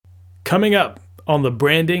Coming up on the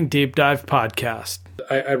Branding Deep Dive podcast.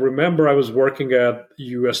 I remember I was working at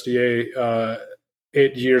USDA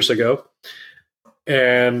 8 years ago.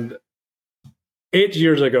 And 8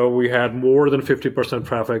 years ago, we had more than 50%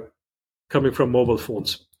 traffic coming from mobile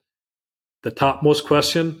phones. The topmost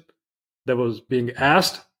question that was being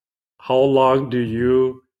asked, how long do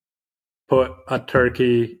you put a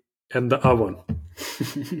turkey in the oven?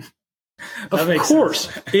 Of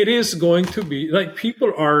course, it is going to be like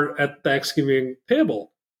people are at Thanksgiving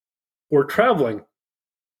table or traveling.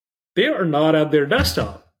 They are not at their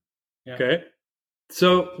desktop. Yeah. Okay.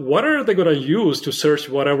 So what are they going to use to search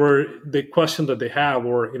whatever the question that they have,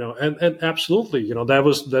 or, and absolutely,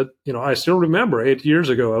 I still remember 8 years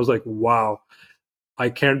ago, I was like, wow, I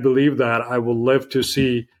can't believe that I will live to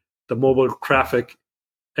see the mobile traffic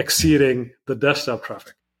exceeding the desktop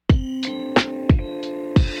traffic.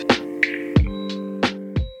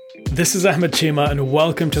 This is Ahmed Chima, and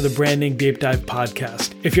welcome to the Branding Deep Dive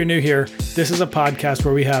podcast. If you're new here, this is a podcast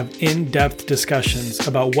where we have in-depth discussions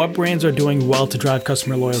about what brands are doing well to drive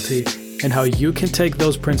customer loyalty and how you can take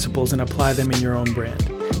those principles and apply them in your own brand.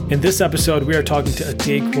 In this episode, we are talking to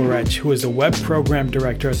Atiq, Warraich, who is the Web Program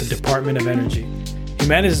Director at the Department of Energy. He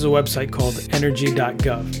manages a website called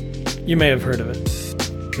energy.gov. You may have heard of it.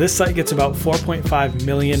 This site gets about 4.5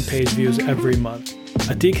 million page views every month.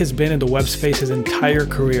 Atiq has been in the web space his entire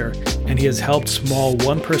career, and he has helped small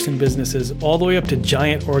one-person businesses all the way up to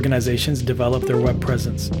giant organizations develop their web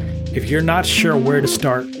presence. If you're not sure where to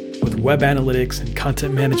start with web analytics and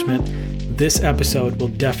content management, this episode will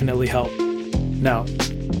definitely help. Now,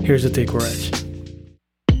 here's Atiq Warraich.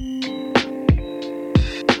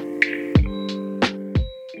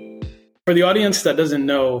 For the audience that doesn't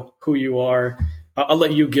know who you are, I'll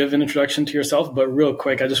let you give an introduction to yourself, but real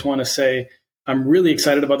quick, I just want to say I'm really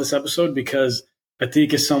excited about this episode because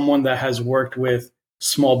Atiq is someone that has worked with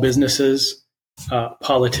small businesses,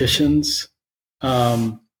 politicians,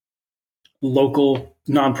 local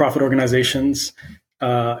nonprofit organizations,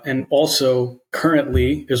 and also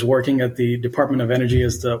currently is working at the Department of Energy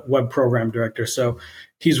as the Web Program Director. So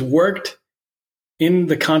he's worked in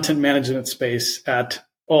the content management space at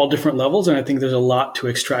all different levels, and I think there's a lot to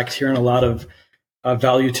extract here and a lot of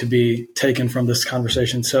value to be taken from this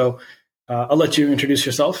conversation. So I'll let you introduce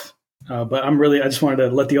yourself, but I just wanted to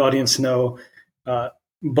let the audience know,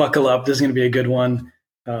 buckle up. This is going to be a good one.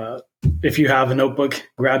 If you have a notebook,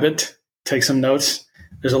 grab it, take some notes.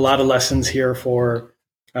 There's a lot of lessons here from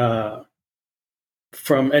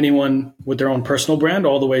anyone with their own personal brand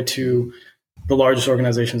all the way to the largest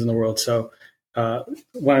organizations in the world. So why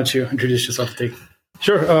don't you introduce yourself, Atiq?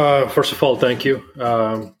 Sure. First of all, thank you.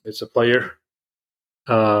 It's a pleasure.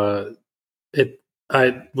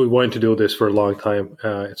 We wanted to do this for a long time.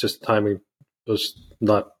 It's just timing was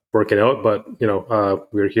not working out, but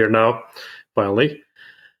we're here now, finally.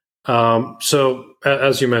 So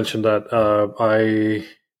as you mentioned, that I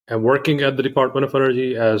am working at the Department of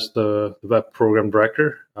Energy as the Web Program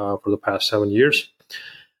Director for the past 7 years,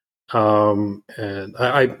 and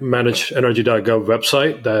I manage energy.gov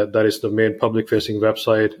website. That is the main public-facing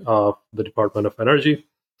website of the Department of Energy,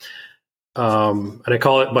 and I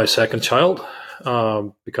call it my second child.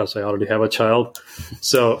 Because I already have a child.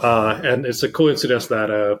 So, and it's a coincidence that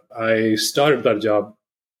I started that job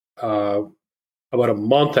about a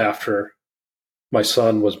month after my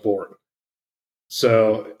son was born.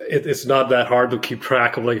 So it's not that hard to keep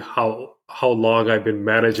track of like how long I've been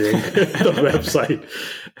managing the website.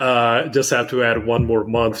 Just have to add one more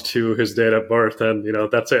month to his date of birth, and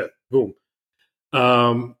that's it. Boom.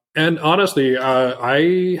 And honestly,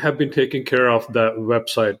 I have been taking care of that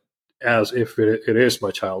website as if it is my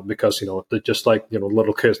child, because they're just like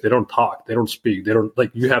little kids. They don't talk, they don't speak, they don't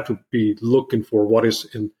you have to be looking for what is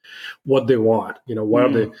in what they want. What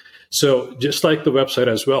are they? So just like the website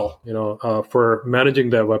as well. For managing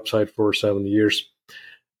that website for 7 years,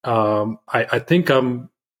 I think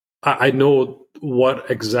I know what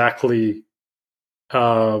exactly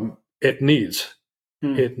it needs.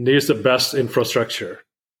 It needs the best infrastructure,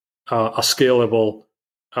 a scalable,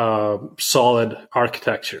 solid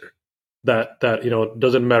architecture. That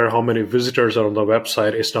doesn't matter how many visitors are on the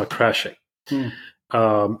website, it's not crashing.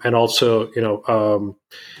 And also,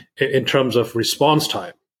 in terms of response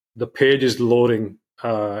time, the page is loading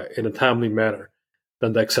in a timely manner.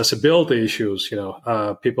 Then the accessibility issues,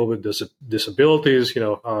 people with disabilities,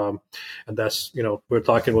 and that's, we're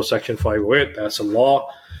talking about Section 508, that's a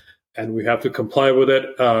law, and we have to comply with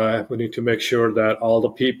it. We need to make sure that all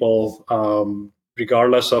the people,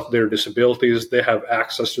 regardless of their disabilities, they have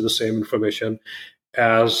access to the same information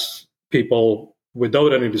as people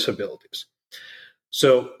without any disabilities.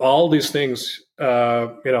 So all these things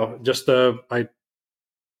I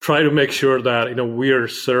try to make sure that we are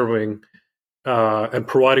serving and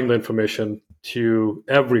providing the information to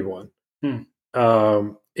everyone in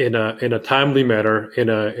a timely manner, in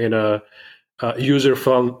a user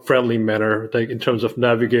friendly manner, like in terms of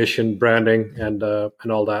navigation, branding, and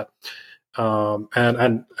all that.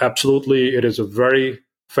 And absolutely, it is a very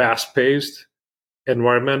fast paced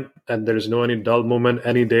environment, and there is no any dull moment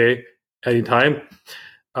any day, any time.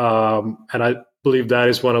 And I believe that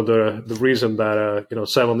is one of the reason that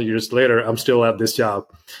 7 years later I'm still at this job.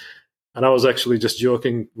 And I was actually just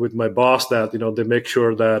joking with my boss that they make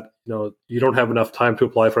sure that you don't have enough time to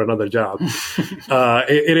apply for another job.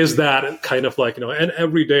 It is that kind of like and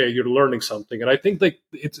every day you're learning something. And I think like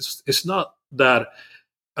it's not that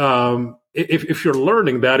if you're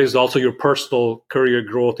learning, that is also your personal career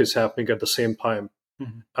growth is happening at the same time.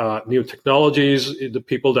 New technologies, the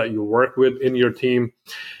people that you work with in your team,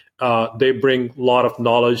 they bring a lot of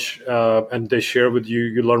knowledge and they share with you.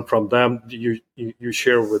 You learn from them. You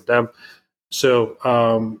share with them. So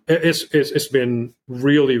it's been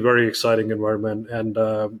really very exciting environment, and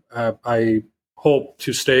I hope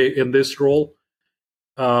to stay in this role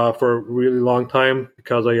for a really long time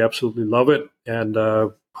because I absolutely love it, and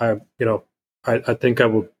I think I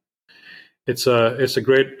will. It's a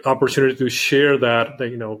great opportunity to share that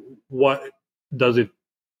what does it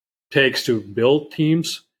takes to build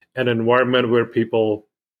teams, an environment where people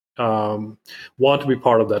want to be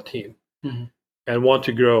part of that team and want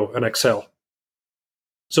to grow and excel.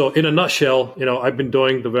 So in a nutshell, I've been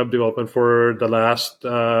doing the web development for the last,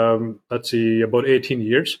 about 18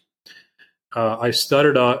 years. I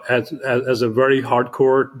started out as a very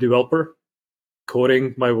hardcore developer,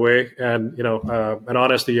 coding my way. And, and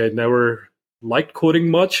honestly, I never liked coding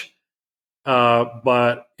much.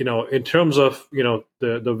 But in terms of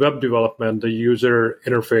the web development, the user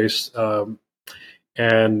interface,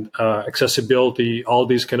 and accessibility, all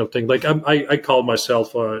these kind of things. Like I call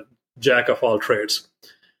myself a jack of all trades,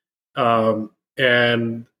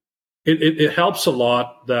 and it helps a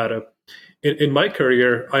lot that in my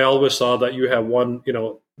career I always saw that you have one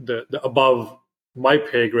the above my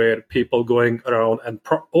pay grade people going around and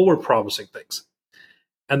over promising things,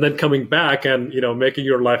 and then coming back and making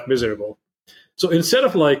your life miserable. So instead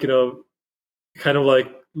of like, kind of like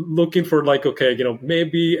looking for like, okay,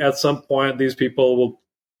 maybe at some point these people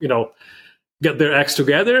will, get their acts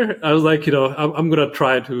together. I was like, I'm going to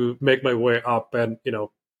try to make my way up and,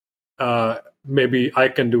 maybe I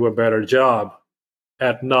can do a better job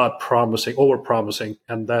at not over promising.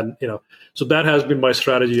 And then, so that has been my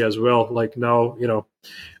strategy as well. Like now,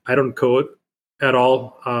 I don't code at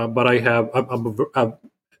all, but I have,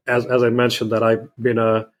 as I mentioned, that I've been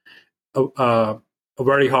a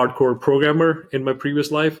very hardcore programmer in my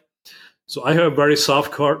previous life. So I have a very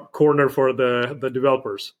soft corner for the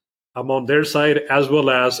developers. I'm on their side as well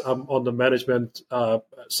as I'm on the management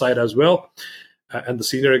side as well, and the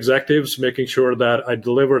senior executives, making sure that I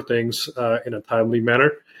deliver things in a timely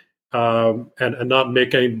manner, and not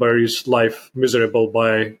make anybody's life miserable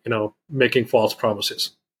by making false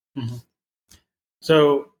promises. Mm-hmm.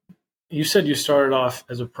 So you said you started off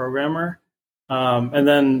as a programmer, and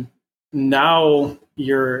then now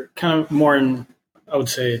you're kind of more in, I would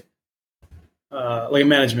say, like a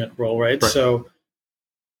management role, right? So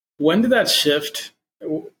when did that shift?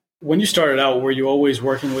 When you started out, were you always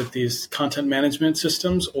working with these content management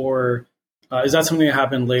systems, or is that something that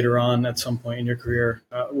happened later on at some point in your career?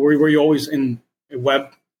 Were you always in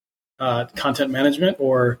web content management,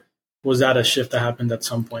 or was that a shift that happened at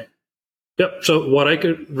some point? Yep. So what I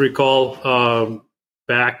could recall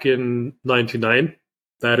back in 1999,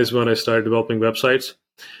 that is when I started developing websites.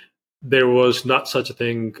 There was not such a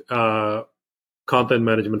thing, content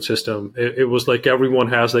management system. It was like everyone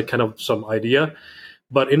has like kind of some idea.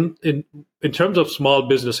 But in terms of small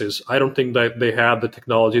businesses, I don't think that they had the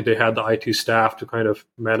technology, they had the IT staff to kind of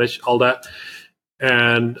manage all that.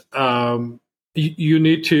 And you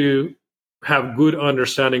need to have good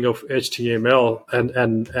understanding of HTML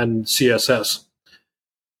and CSS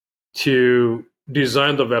to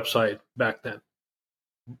design the website back then.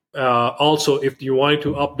 Also, if you wanted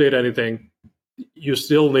to update anything, you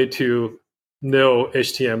still need to know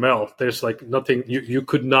HTML. There's like nothing, you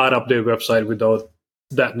could not update a website without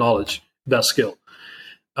that knowledge, that skill.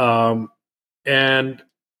 And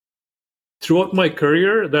throughout my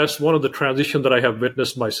career, that's one of the transitions that I have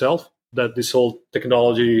witnessed myself, that this whole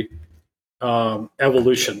technology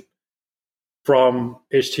evolution from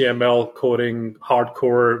HTML coding,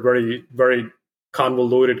 hardcore, very, very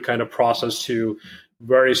convoluted kind of process to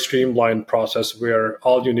very streamlined process where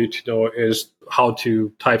all you need to know is how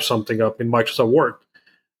to type something up in Microsoft Word.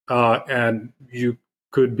 and you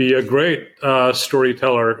could be a great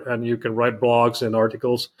storyteller, and you can write blogs and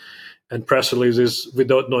articles and press releases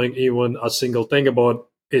without knowing even a single thing about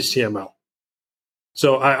HTML.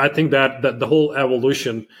 So I think that the whole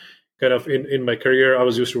evolution kind of in my career, I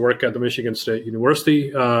was used to work at the Michigan State University.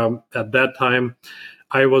 At that time,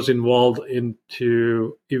 I was involved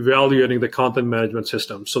into evaluating the content management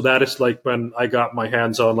system. So that is like when I got my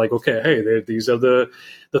hands on like, okay, hey, these are the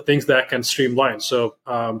things that can streamline. So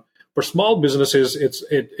for small businesses,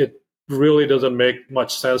 it really doesn't make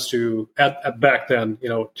much sense to at back then,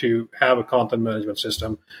 to have a content management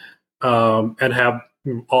system and have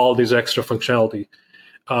all these extra functionality.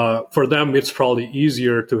 For them, it's probably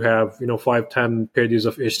easier to have 5-10 pages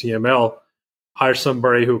of HTML, hire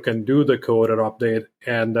somebody who can do the code or update,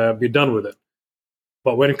 and be done with it.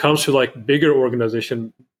 But when it comes to like bigger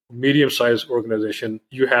organization, medium-sized organization,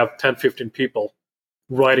 you have 10-15 people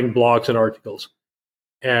writing blogs and articles,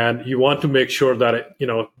 and you want to make sure that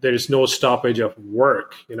there is no stoppage of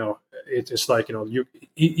work. It's like you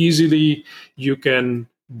easily you can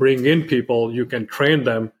bring in people, you can train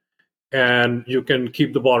them, and you can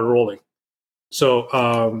keep the ball rolling. So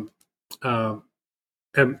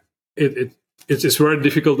and it's very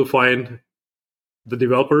difficult to find the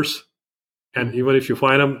developers, and even if you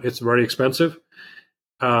find them, it's very expensive.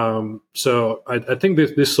 So I think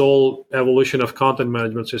this whole evolution of content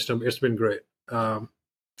management system, it's been great.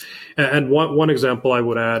 And one example I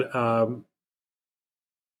would add,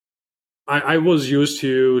 I was used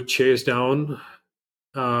to chase down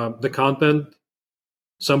the content.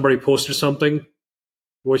 Somebody posted something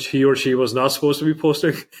which he or she was not supposed to be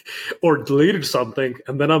posting, or deleted something,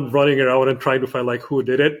 and then I'm running around and trying to find like who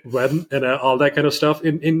did it, when, and all that kind of stuff.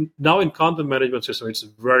 Now in content management system, it's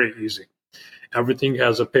very easy. Everything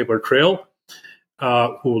has a paper trail.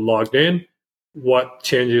 Who logged in, what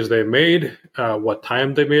changes they made, what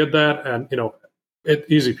time they made that, and it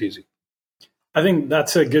easy peasy. I think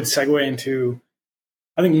that's a good segue into,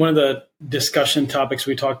 I think one of the discussion topics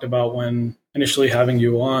we talked about when initially having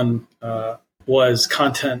you on was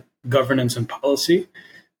content governance and policy,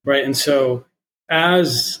 right? And so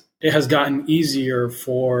as it has gotten easier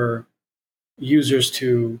for users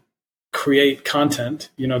to create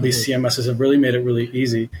content, these CMSs have really made it really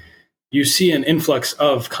easy. You see an influx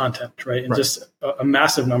of content, right? And just a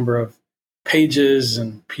massive number of pages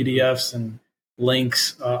and PDFs and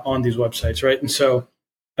links on these websites, right? And so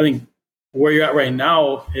I think where you're at right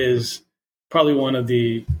now is probably one of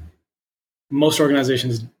the most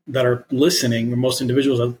organizations that are listening, or most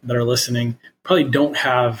individuals that are listening, probably don't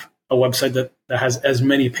have a website that has as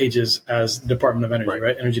many pages as the Department of Energy,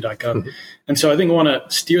 right? Energy.gov. Mm-hmm. And so I think I want to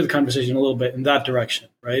steer the conversation a little bit in that direction,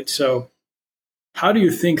 right? So how do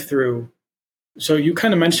you think through, so you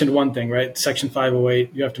kind of mentioned one thing, right? Section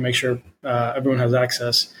 508, you have to make sure everyone has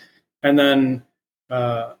access. And then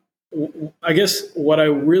I guess what I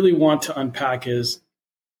really want to unpack is,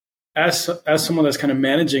 as someone that's kind of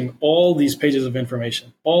managing all these pages of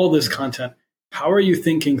information, all this content, how are you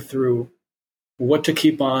thinking through what to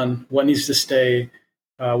keep on, what needs to stay,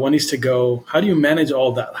 what needs to go? How do you manage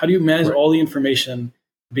all that? How do you manage all the information?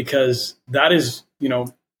 Because that is,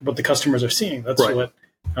 what the customers are seeing. That's what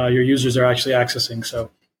your users are actually accessing. So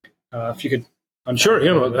if you could unpack. Sure,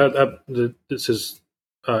 this is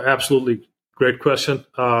absolutely great question.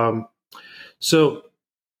 So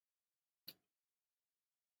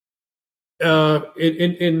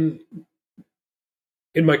in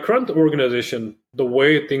my current organization, the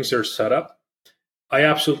way things are set up, I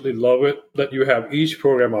absolutely love it that you have each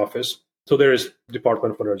program office. So there is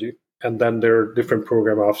Department of Energy, and then there are different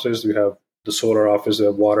program offices. We have the solar office,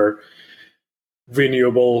 the water,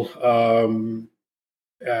 renewable,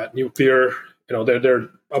 nuclear. There are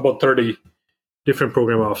about 30 different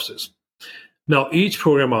program offices. Now, each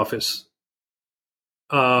program office,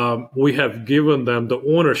 we have given them the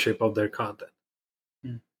ownership of their content.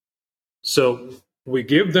 So we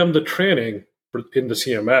give them the training in the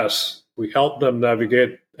CMS. We help them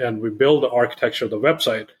navigate, and we build the architecture of the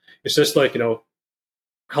website. It's just like,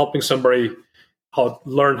 helping somebody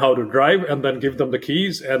learn how to drive, and then give them the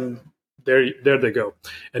keys, and there they go.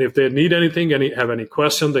 And if they need anything, have any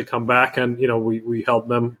question, they come back, and we help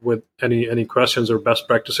them with any questions or best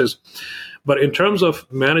practices. But in terms of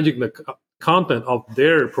managing the content of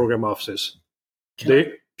their program offices,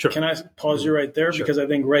 Can I pause you right there? Sure. Because I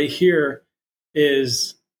think right here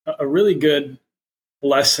is a really good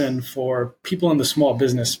lesson for people in the small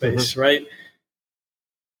business space, right?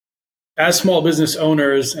 As small business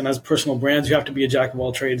owners and as personal brands, you have to be a jack of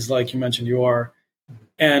all trades, like you mentioned you are.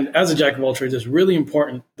 And as a jack of all trades, it's really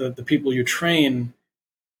important that the people you train,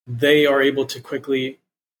 they are able to quickly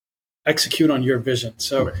execute on your vision.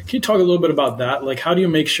 So can you talk a little bit about that? Like, how do you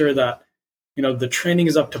make sure that, the training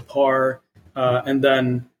is up to par, and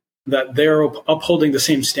then that they're upholding the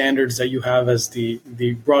same standards that you have as the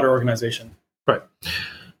broader organization? Right.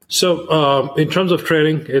 So in terms of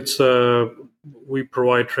training, it's we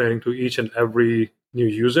provide training to each and every new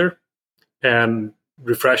user and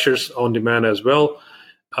refreshers on demand as well.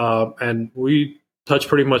 And we touch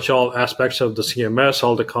pretty much all aspects of the CMS,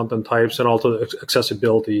 all the content types, and also the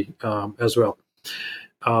accessibility as well.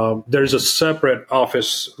 There's a separate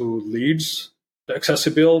office who leads the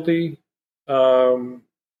accessibility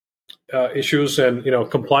issues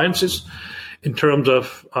and compliances. In terms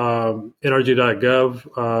of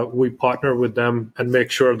NRG.gov, we partner with them and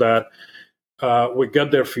make sure that we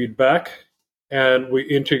get their feedback and we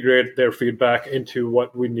integrate their feedback into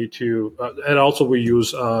what we need to. And also we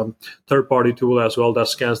use third-party tool as well that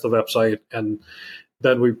scans the website, and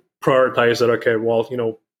then we prioritize that. Okay,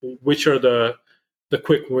 well, which are the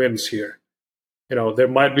quick wins here? There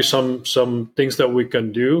might be some things that we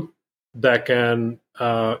can do that can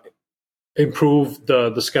improve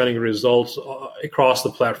the scanning results across the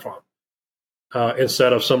platform,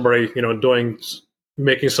 instead of somebody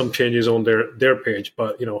making some changes on their page.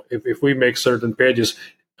 But if we make certain pages,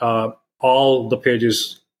 all the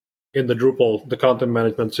pages in the Drupal, the content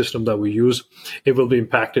management system that we use, it will be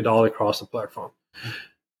impacted all across the platform.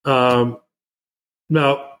 Now,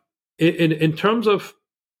 in terms of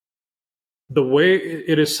the way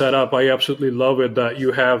it is set up, I absolutely love it that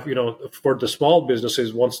you have, for the small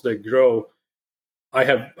businesses, once they grow, I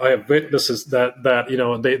have witnesses that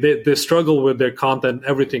they struggle with their content,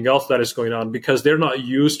 everything else that is going on, because they're not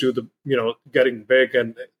used to the getting big,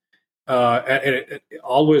 and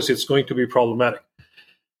always it's going to be problematic.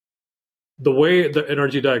 The way the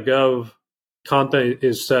NRG.gov content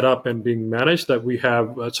is set up and being managed, that we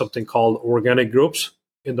have something called organic groups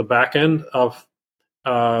in the back end of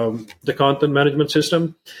the content management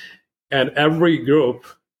system, and every group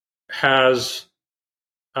has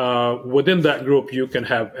within that group you can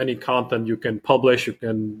have any content. You can publish, you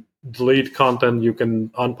can delete content, you can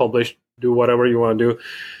unpublish, do whatever you want to do.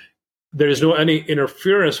 There is no any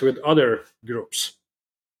interference with other groups.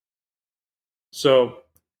 So,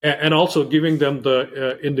 and also giving them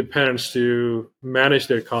the independence to manage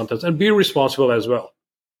their contents and be responsible as well.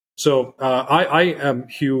 So I am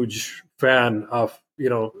huge fan of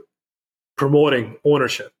promoting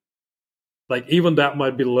ownership. Like, even that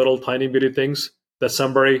might be little tiny bitty things that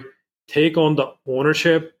somebody take on the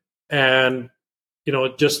ownership, and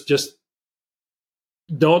just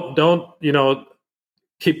don't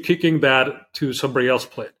keep kicking that to somebody else's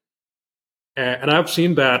plate. And I've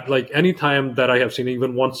seen that, like, anytime that I have seen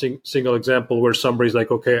even one single example where somebody's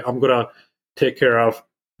like, okay, I'm gonna take care of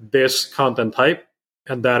this content type,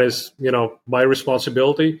 and that is my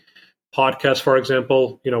responsibility. Podcast, for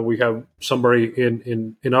example, we have somebody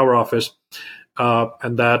in our office,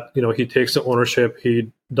 and that he takes the ownership.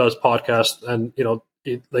 He does podcasts, and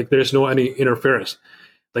like, there's no any interference.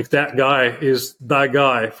 Like, that guy is that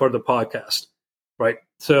guy for the podcast, right?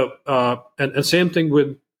 So and same thing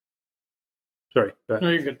with. Sorry, go ahead. No,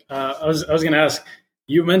 you're good. I was going to ask.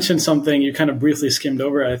 You mentioned something you kind of briefly skimmed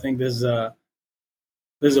over. I think there's a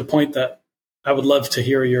point that I would love to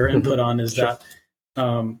hear your input on. Is sure.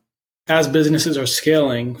 That as businesses are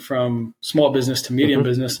scaling from small business to medium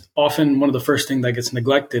business, often one of the first things that gets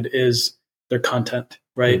neglected is their content,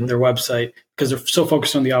 right? Their website, because they're so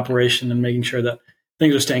focused on the operation and making sure that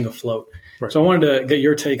things are staying afloat. Right. So I wanted to get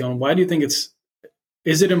your take on, why do you think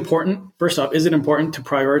is it important? First off, is it important to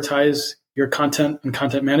prioritize your content and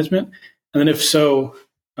content management? And then if so,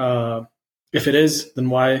 if it is, then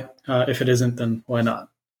why? If it isn't, then why not?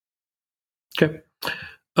 Okay.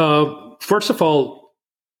 First of all,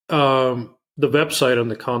 the website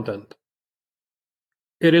and the content,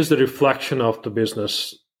 it is the reflection of the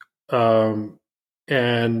business.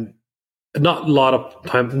 And not a lot of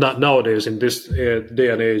time, not nowadays in this day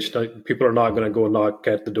and age, people are not going to go knock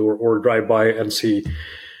at the door or drive by and see,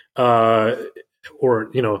 or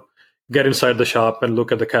get inside the shop and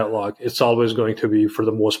look at the catalog. It's always going to be, for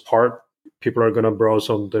the most part, people are going to browse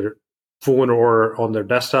on their phone or on their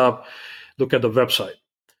desktop, look at the website.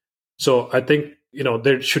 So I think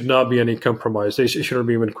there should not be any compromise. There shouldn't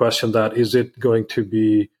be even question that, is it going to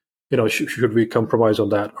be, should we compromise on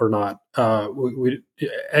that or not?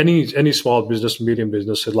 Any small business, medium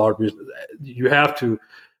business, large business, you have to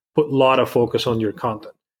put a lot of focus on your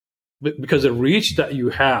content, because the reach that you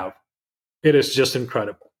have, it is just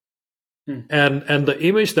incredible. And the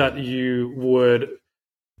image that you would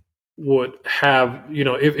have,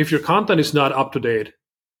 if your content is not up to date,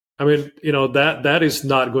 I mean, that is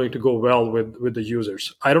not going to go well with the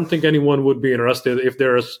users. I don't think anyone would be interested if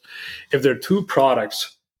there are two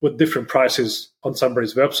products with different prices on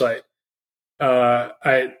somebody's website. I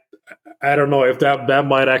don't know if that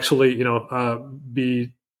might actually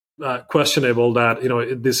be questionable.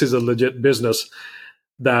 That this is a legit business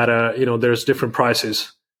that there's different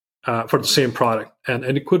prices for the same product, and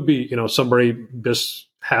it could be somebody just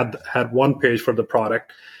had one page for the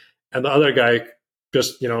product, and the other guy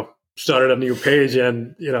just started a new page,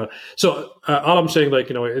 and so all I'm saying, like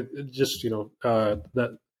it just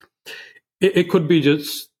that it could be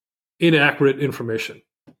just inaccurate information,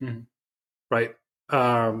 Mm-hmm. right?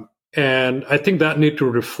 And I think that need to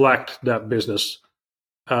reflect that business,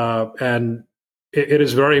 and it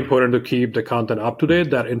is very important to keep the content up to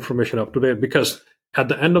date, that information up to date, because at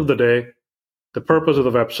the end of the day, the purpose of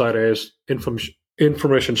the website is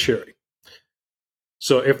information sharing.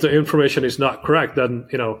 So if the information is not correct, then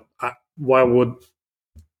why would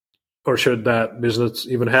or should that business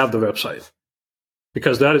even have the website?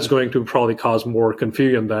 Because that is going to probably cause more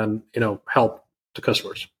confusion than help the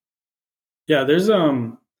customers. Yeah, there's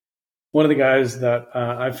one of the guys that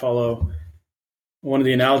I follow. One of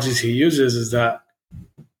the analogies he uses is that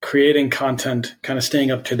creating content, kind of staying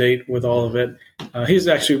up to date with all of it. He's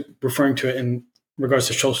actually referring to it in regards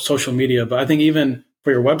to social media, but I think even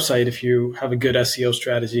for your website, if you have a good SEO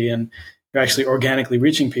strategy and you're actually organically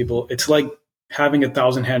reaching people, it's like having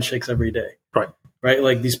 1,000 handshakes every day. Right?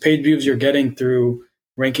 Like these page views you're getting through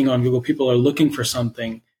ranking on Google, people are looking for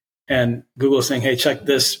something, and Google is saying, hey, check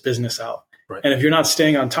this business out. Right. And if you're not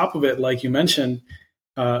staying on top of it, like you mentioned,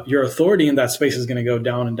 your authority in that space is going to go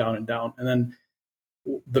down and down and down. And then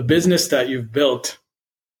the business that you've built,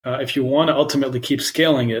 if you want to ultimately keep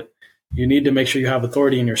scaling it, you need to make sure you have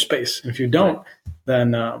authority in your space. And if you don't,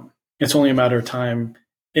 then it's only a matter of time.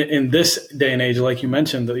 In this day and age, like you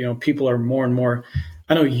mentioned, that people are more and more.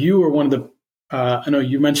 I know you were one of the. I know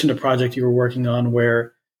you mentioned a project you were working on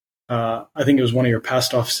where I think it was one of your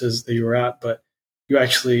past offices that you were at, but you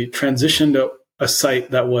actually transitioned a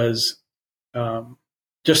site that was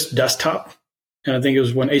just desktop. And I think it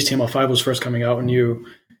was when HTML5 was first coming out, and you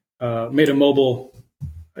made a mobile,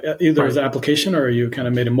 either as an application or you kind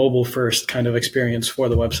of made a mobile first kind of experience for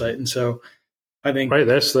the website. And so I think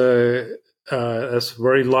that's a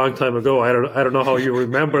very long time ago. I don't know how you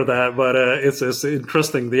remember that, but it's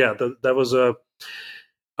interesting. Yeah, that was I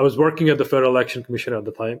was working at the Federal Election Commission at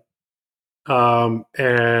the time,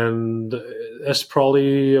 and that's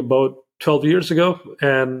probably about 12 years ago.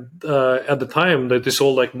 And at the time, that this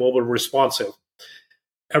whole like mobile responsive,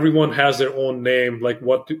 everyone has their own name, like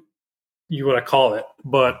what do you want to call it.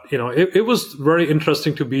 But it was very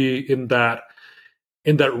interesting to be in that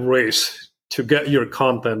race to get your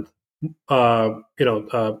content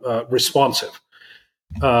responsive.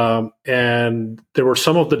 And there were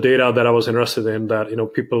some of the data that I was interested in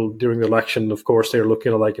that people during the election, of course, they're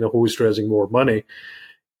looking at like who is raising more money.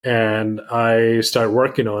 And I started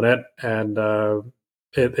working on it, and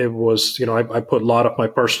it was I put a lot of my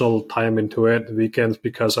personal time into it, weekends,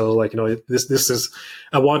 because I was like this is,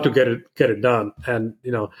 I want to get it done. And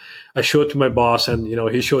I showed it to my boss, and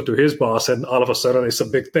he showed it to his boss, and all of a sudden it's a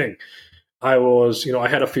big thing. I was I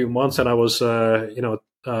had a few months, and I was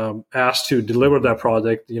asked to deliver that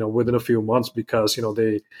project within a few months, because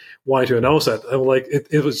they wanted to announce it. And like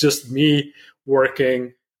it was just me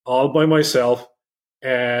working all by myself.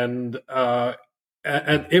 And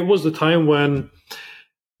it was the time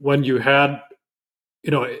when you had,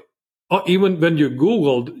 even when you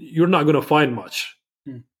Googled, you're not going to find much.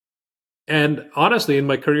 And honestly, in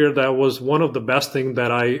my career, that was one of the best things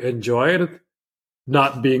that I enjoyed,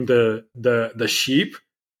 not being the sheep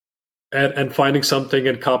and finding something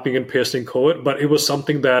and copying and pasting code. But it was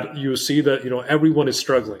something that you see that, everyone is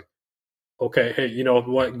struggling. Okay, hey,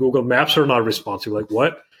 what? Google Maps are not responsive. Like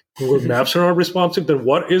what? Google Maps are not responsive, then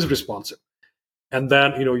what is responsive? And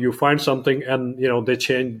then you find something, and they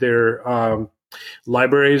change their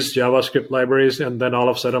libraries, JavaScript libraries, and then all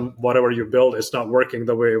of a sudden whatever you build is not working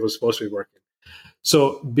the way it was supposed to be working.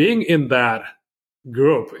 So being in that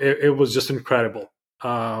group, it was just incredible,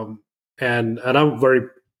 and I'm very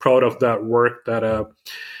proud of that work that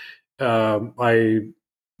I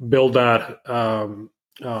built that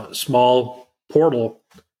small portal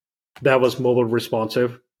that was mobile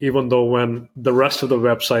responsive, even though when the rest of the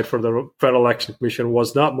website for the Federal Election Commission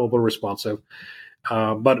was not mobile responsive.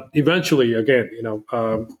 But eventually, again,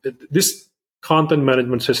 this content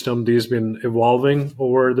management system, these been evolving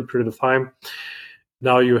over the period of time.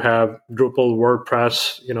 Now you have Drupal,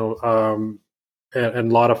 WordPress,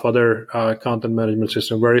 and a lot of other content management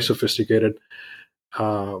system, very sophisticated.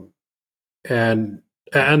 And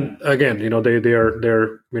And again, they're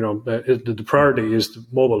the priority is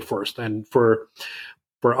mobile first. And for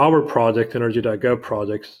our project, energy.gov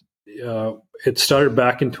project, it started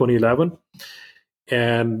back in 2011,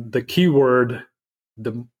 and the keyword,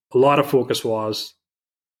 a lot of focus was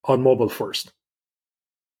on mobile first.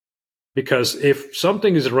 Because if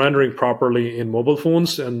something is rendering properly in mobile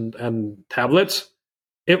phones and tablets,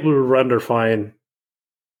 it will render fine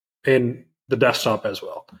in the desktop as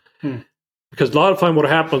well. Because a lot of time what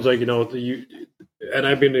happens, and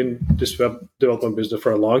I've been in this web development business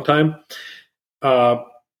for a long time.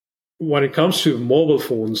 When it comes to mobile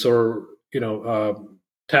phones or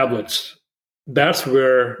tablets, that's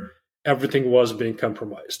where everything was being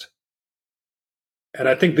compromised. And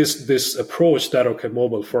I think this approach that, okay,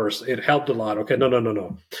 mobile first, it helped a lot. Okay,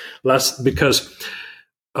 no. Because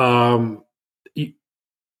in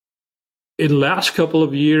the last couple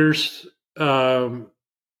of years, the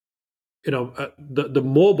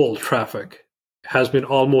mobile traffic has been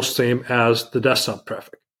almost same as the desktop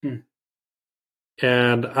traffic.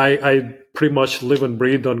 And I pretty much live and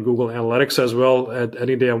breathe on Google Analytics as well. At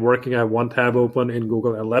any day I'm working, I have one tab open in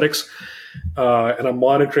Google Analytics, and I'm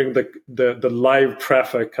monitoring the live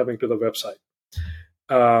traffic coming to the website.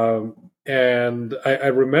 And I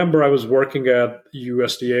remember I was working at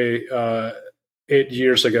USDA 8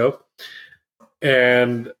 years ago,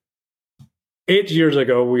 and 8 years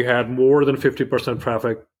ago we had more than 50%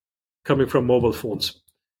 traffic coming from mobile phones.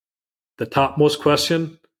 The topmost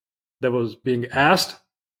question that was being asked: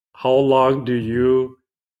 how long do you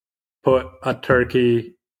put a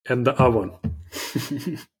turkey in the oven?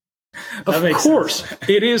 Of course,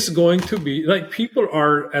 it is going to be like people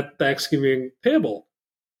are at Thanksgiving table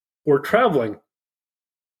or traveling.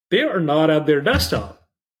 They are not at their desktop.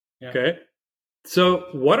 Yeah. Okay. So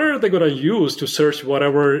what are they going to use to search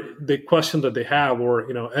whatever the question that they have, or,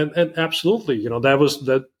 and absolutely,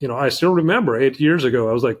 I still remember 8 years ago,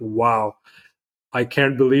 I was like, wow, I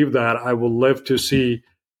can't believe that I will live to see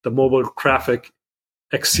the mobile traffic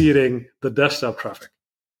exceeding the desktop traffic.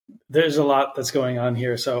 There's a lot that's going on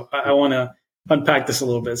here. So I want to unpack this a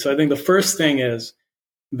little bit. So I think the first thing is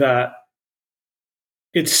that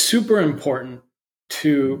it's super important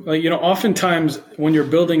to, oftentimes when you're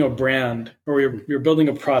building a brand or you're building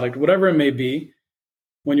a product, whatever it may be,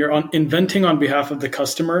 when you're inventing on behalf of the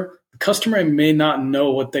customer may not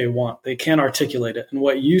know what they want. They can't articulate it. And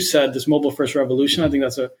what you said, this mobile first revolution, I think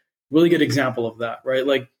that's a really good example of that, right?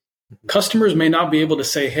 Like customers may not be able to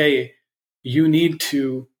say, hey, you need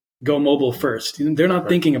to go mobile first. They're not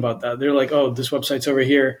thinking about that. They're like, oh, this website's over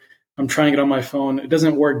here. I'm trying it on my phone. It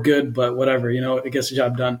doesn't work good, but whatever, it gets the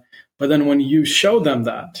job done. But then when you show them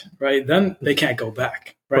that, right, then they can't go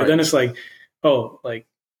back, right? Then it's like, oh, like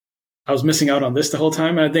I was missing out on this the whole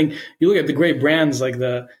time. And I think you look at the great brands like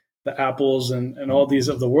the Apples and all these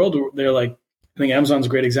of the world, they're like, I think Amazon's a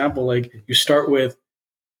great example. Like you start with,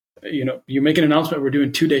 you make an announcement, we're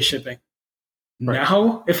doing 2-day shipping. Right.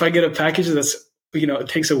 Now, if I get a package that's, it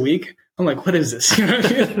takes a week, I'm like, what is this?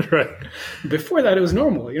 Right. Before that, it was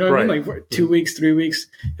normal. You know what I mean? Like 2 weeks, 3 weeks,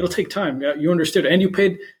 it'll take time. You understood. And you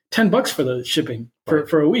paid $10 for the shipping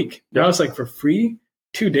for a week. Now it's like for free,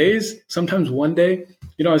 2 days, sometimes 1 day.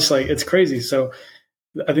 It's like, it's crazy. So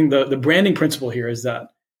I think the branding principle here is that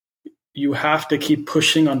you have to keep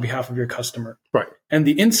pushing on behalf of your customer. Right. And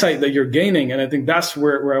the insight that you're gaining, and I think that's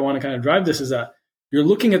where I want to kind of drive this, is that you're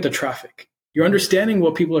looking at the traffic. You're understanding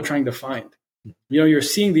what people are trying to find. You're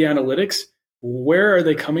seeing the analytics. Where are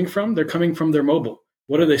they coming from? They're coming from their mobile.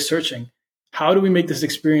 What are they searching? How do we make this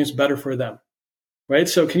experience better for them? Right.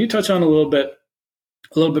 So can you touch on a little bit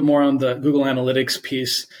more on the Google Analytics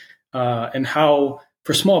piece and how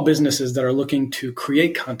for small businesses that are looking to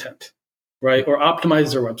create content, right, or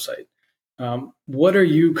optimize their website, what are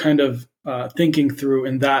you kind of thinking through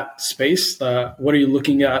in that space? What are you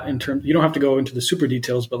looking at in terms? You don't have to go into the super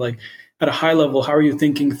details, but like at a high level, how are you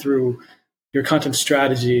thinking through your content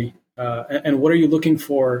strategy, and what are you looking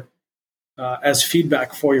for as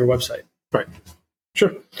feedback for your website? Right.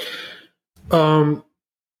 Sure.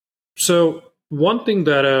 So one thing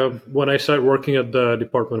that when I started working at the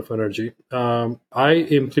Department of Energy, I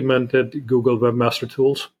implemented Google Webmaster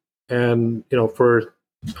Tools, and for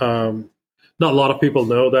not a lot of people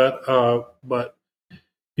know that, but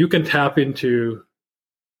you can tap into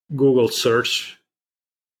Google search,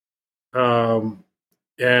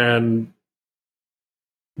 and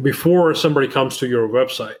before somebody comes to your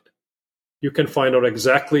website, you can find out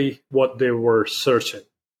exactly what they were searching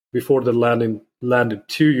before they landed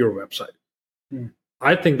to your website.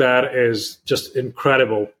 I think that is just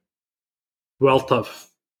incredible wealth of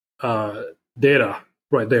data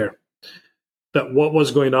right there. that what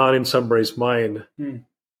was going on in somebody's mind.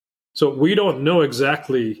 So we don't know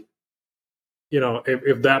exactly,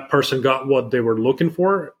 if that person got what they were looking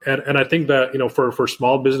for. And I think that, for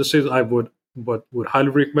small businesses, I would highly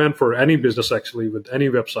recommend, for any business actually with any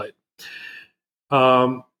website,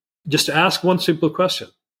 just ask one simple question.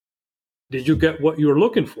 Did you get what you were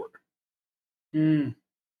looking for? You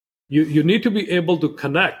need to be able to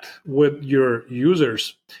connect with your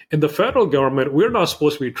users. In the federal government, we're not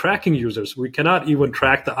supposed to be tracking users. We cannot even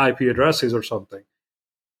track the IP addresses or something.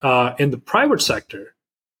 In the private sector,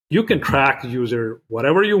 you can track user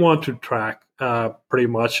whatever you want to track, pretty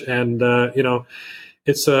much. And,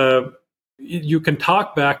 it's you can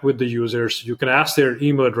talk back with the users. You can ask their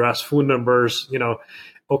email address, phone numbers,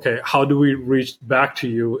 okay, how do we reach back to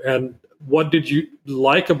you? And what did you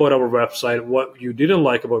like about our website? What you didn't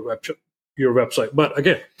like about your website? But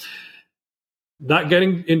again, not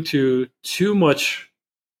getting into too much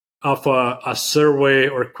of a survey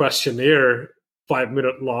or questionnaire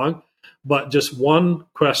 5-minute long, but just one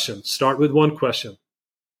question. Start with one question.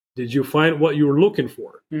 Did you find what you were looking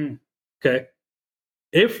for? Okay.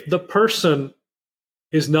 If the person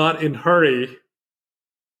is not in hurry,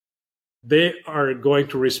 they are going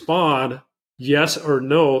to respond yes or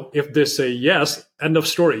no. If they say yes, end of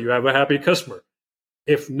story. You have a happy customer.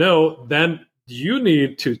 If no, then you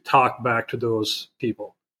need to talk back to those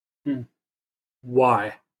people.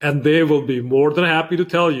 Why? And they will be more than happy to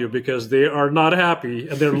tell you, because they are not happy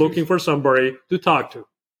and they're looking for somebody to talk to.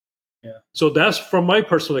 Yeah. So that's from my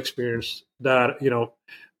personal experience that,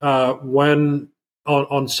 when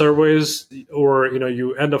on surveys, or,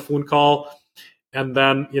 you end a phone call and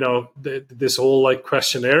then, this whole like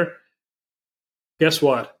questionnaire, guess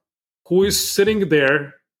what? Who is sitting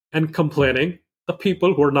there and complaining? The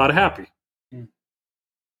people who are not happy.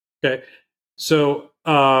 Okay. So,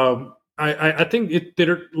 I think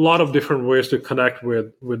there are a lot of different ways to connect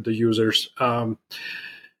with the users.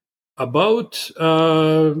 About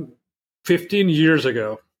 15 years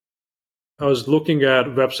ago, I was looking at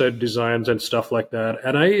website designs and stuff like that,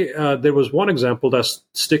 and there was one example that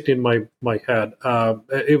stuck in my head.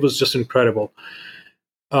 It was just incredible.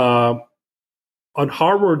 On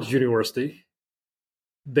Harvard University,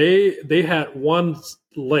 they had one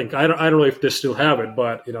link. I don't know if they still have it,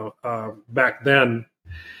 but back then,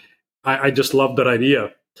 I just loved that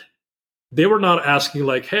idea. They were not asking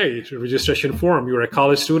like, hey, registration form, you're a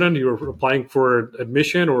college student, you're applying for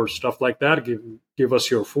admission or stuff like that. Give us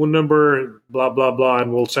your phone number, blah, blah, blah,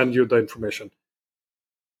 and we'll send you the information.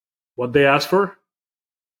 What they asked for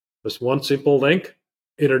was one simple link: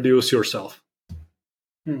 introduce yourself.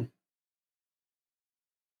 And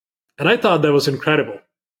I thought that was incredible.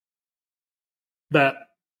 That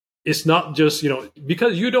it's not just,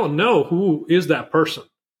 because you don't know who is that person.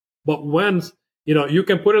 But when, you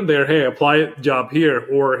can put in there, hey, apply a job here,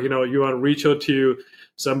 or, you want to reach out to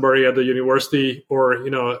somebody at the university, or,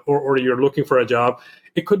 or you're looking for a job.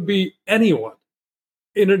 It could be anyone.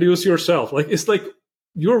 Introduce yourself. It's like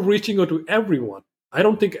you're reaching out to everyone. I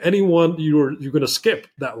don't think anyone you're going to skip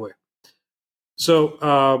that way. So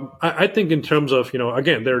I think in terms of,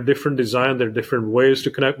 again, there are different design, there are different ways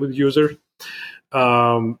to connect with users.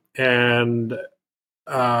 And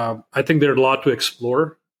I think there are a lot to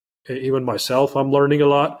explore. Even myself, I'm learning a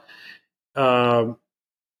lot. But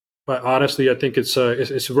honestly, I think it's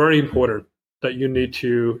very important that you need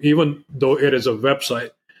to, even though it is a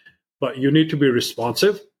website, but you need to be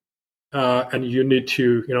responsive. And you need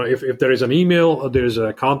to, if there is an email, or there's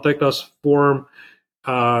a contact us form,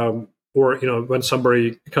 or, when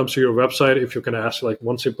somebody comes to your website, if you can ask like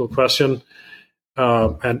one simple question,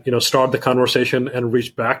 and, start the conversation and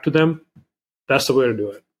reach back to them, that's the way to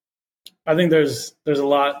do it. I think there's a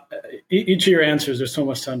lot. Each of your answers, there's so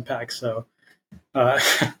much to unpack. So,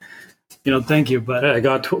 thank you. But I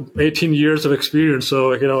got 18 years of experience,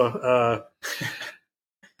 so I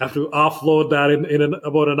have to offload that in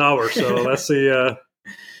about an hour. So let's see.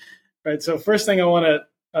 Right. So first thing I want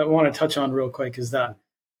to touch on real quick is that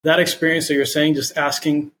experience that you're saying, just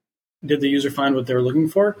asking, did the user find what they were looking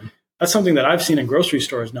for? That's something that I've seen in grocery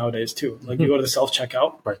stores nowadays too. Like you go to the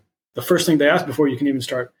self-checkout, right? The first thing they ask before you can even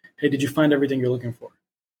start, hey, did you find everything you're looking for?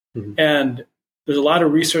 And there's a lot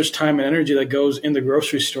of research, time, and energy that goes in the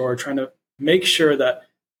grocery store trying to make sure that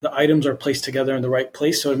the items are placed together in the right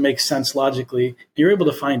place so it makes sense logically. You're able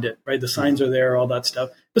to find it, right? The signs are there, all that stuff.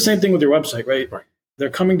 The same thing with your website, right? They're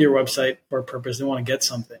coming to your website for a purpose. They want to get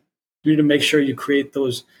something. You need to make sure you create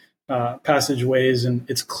those passageways, and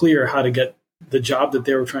it's clear how to get the job that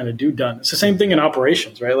they were trying to do done. It's the same thing in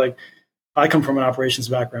operations, right? Like I come from an operations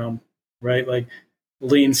background, right? Like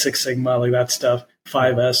Lean, Six Sigma, like that stuff,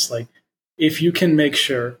 5S. Like if you can make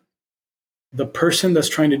sure the person that's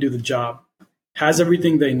trying to do the job has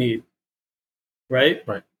everything they need, right?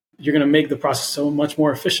 Right. You're going to make the process so much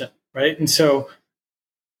more efficient, right? And so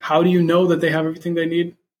how do you know that they have everything they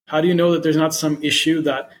need? How do you know that there's not some issue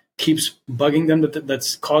that keeps bugging them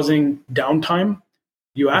that's causing downtime?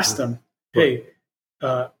 You ask them, hey,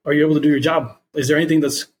 are you able to do your job? Is there anything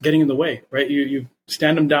that's getting in the way, right? You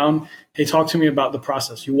stand them down. Hey, talk to me about the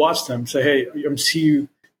process. You watch them, say, hey, I see you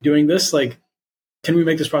doing this. Like, can we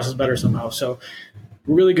make this process better somehow? So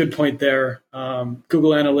really good point there.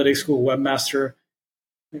 Google Analytics, Google Webmaster,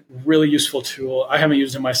 really useful tool. I haven't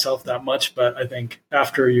used it myself that much, but I think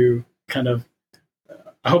after you kind of,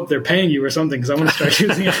 I hope they're paying you or something because I want to start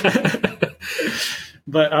using it.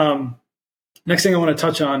 But next thing I want to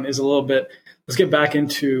touch on is a little bit, let's get back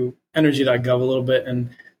into energy.gov a little bit,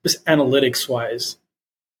 and just analytics wise,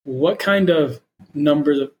 what kind of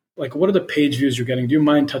numbers, like what are the page views you're getting? Do you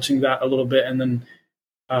mind touching that a little bit? And then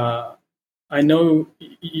I know,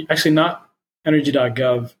 actually not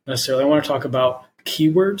energy.gov necessarily. I want to talk about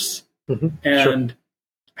keywords and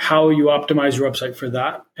how you optimize your website for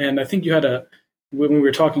that. And I think you had when we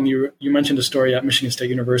were talking, you mentioned a story at Michigan State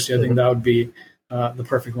University. I think that would be the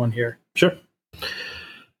perfect one here. Sure.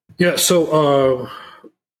 Yeah. So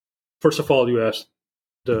first of all, you asked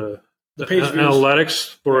the page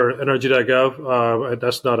analytics for energy.gov.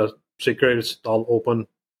 That's not a secret. It's all open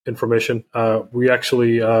information. We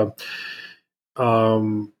actually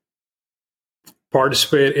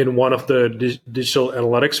participate in one of the digital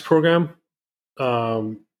analytics program.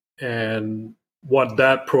 And what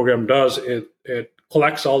that program does, it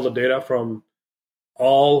collects all the data from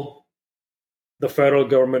all the federal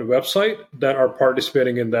government website that are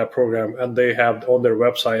participating in that program, and they have on their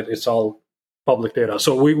website, it's all public data.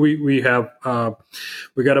 So we have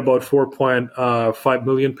we got about 4.5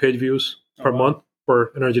 million page views per month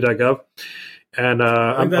for energy.gov. And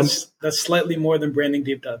I think that's slightly more than Branding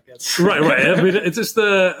Deep Dive gets. Right. I mean, it's just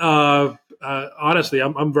honestly,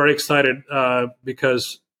 I'm very excited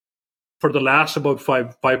because for the last about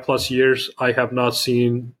five plus years, I have not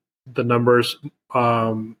seen the numbers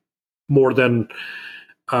more than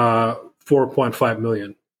 4.5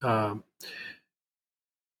 million.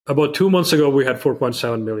 About 2 months ago, we had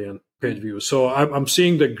 4.7 million page views. So I'm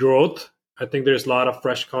seeing the growth. I think there's a lot of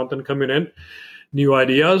fresh content coming in, new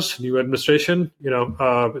ideas, new administration.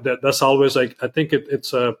 That's always like, I think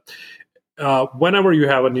it's whenever you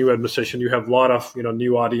have a new administration, you have a lot of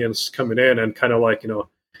new audience coming in, and kind of like you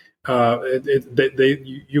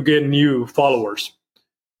get new followers.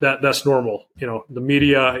 That's normal. The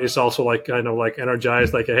media is also like kind of like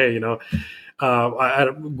energized, like, hey,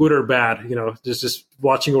 good or bad, just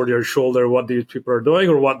watching over your shoulder what these people are doing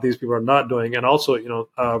or what these people are not doing. And also,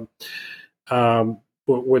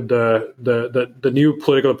 with the new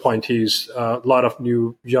political appointees, a lot of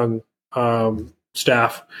new young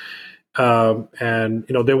staff, and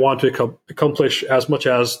they want to accomplish as much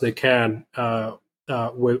as they can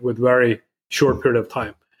with very short period of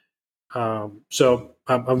time. So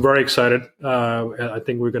I'm very excited. I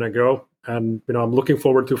think we're going to grow, and I'm looking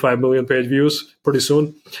forward to 5 million page views pretty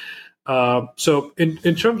soon. So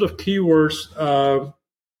in terms of keywords,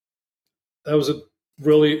 that was a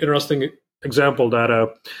really interesting example that I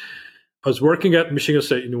was working at Michigan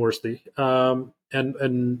State University, and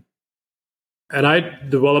I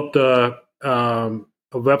developed a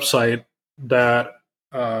website that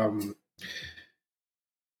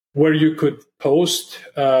where you could post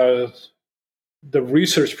the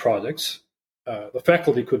research projects. The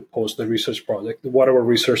faculty could post the research project, whatever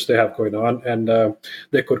research they have going on, and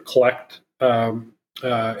they could collect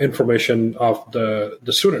information of the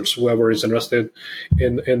students, whoever is interested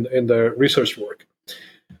in the research work.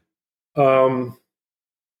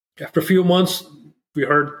 After a few months, we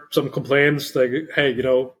heard some complaints like, hey,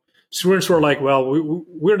 students were like, well,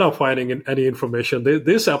 we're not finding any information.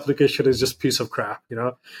 This application is just a piece of crap,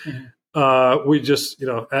 Mm-hmm. We just,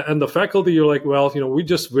 and the faculty, you're like, well, we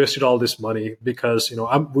just wasted all this money because,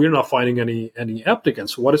 we're not finding any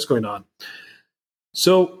applicants. What is going on?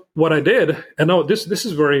 So what I did, and now this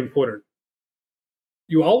is very important.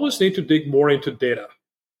 You always need to dig more into data.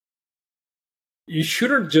 You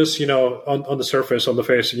shouldn't just, on the surface, on the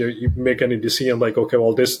face, you make any decision like, okay,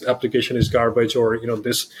 well, this application is garbage, or,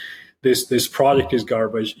 this project is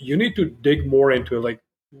garbage. You need to dig more into it, like,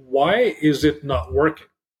 why is it not working?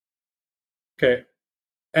 Okay.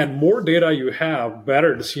 And more data you have,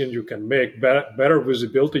 better decision you can make, better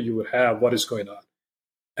visibility you would have what is going on.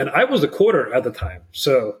 And I was the coder at the time.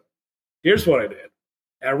 So here's what I did.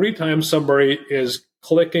 Every time somebody is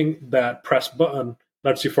clicking that press button,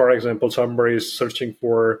 let's say, for example, somebody is searching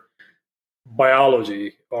for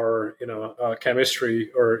biology or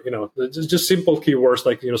chemistry or just simple keywords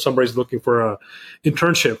like somebody's looking for a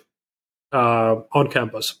internship on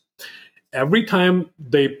campus. Every time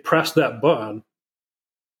they press that button,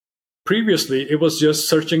 previously it was just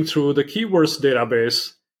searching through the keywords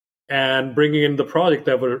database and bringing in the project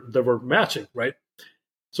that were matching, right?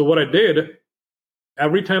 So what I did,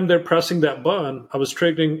 every time they're pressing that button, I was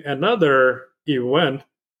triggering another event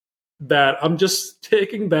that I'm just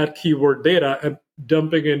taking that keyword data and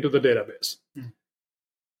dumping into the database.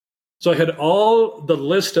 So I had all the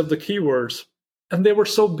list of the keywords, and they were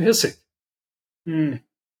so basic.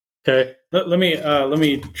 Okay. Let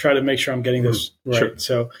me try to make sure I'm getting this right. Sure.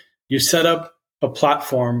 So you set up a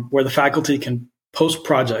platform where the faculty can post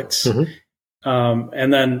projects,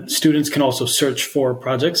 and then students can also search for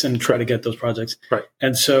projects and try to get those projects. Right.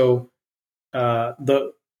 And so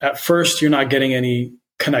at first you're not getting any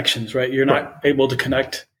connections, right? You're not able to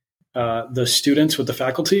connect the students with the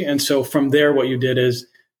faculty. And so from there, what you did is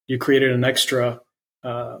you created an extra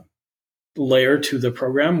layer to the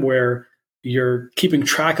program where you're keeping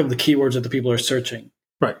track of the keywords that the people are searching.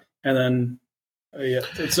 Right. And then, I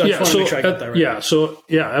just want to make sure I get that right.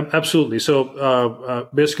 Absolutely. So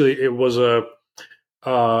basically it was a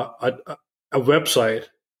website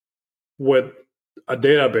with a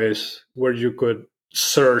database where you could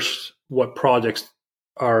search what projects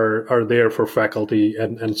are there for faculty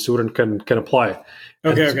and student can apply.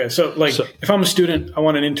 Okay. So if I'm a student, I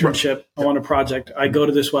want an internship, I want a project, I go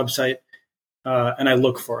to this website and I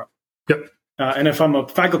look for them. Yep. And if I'm a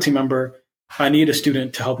faculty member, I need a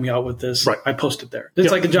student to help me out with this. Right. I post it there.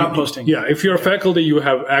 It's like a job posting. Yeah. If you're a faculty, you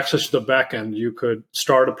have access to the back end. You could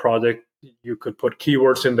start a project. You could put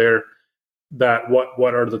keywords in there that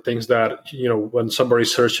what are the things that, when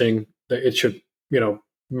somebody's searching, that it should,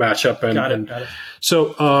 match up. Got it.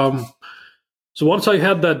 So, so once I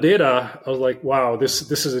had that data, I was like, wow, this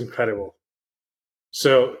is incredible.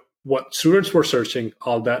 So what students were searching,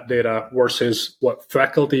 all that data versus what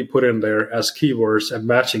faculty put in there as keywords and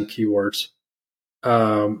matching keywords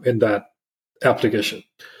in that application.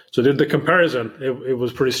 So did the comparison, it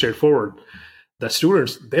was pretty straightforward. The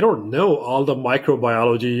students, they don't know all the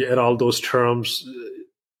microbiology and all those terms,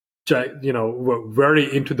 were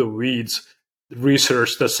very into the weeds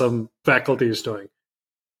research that some faculty is doing.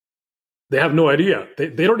 They have no idea. They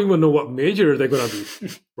don't even know what major they're going to be,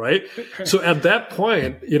 right? So at that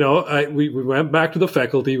point, we went back to the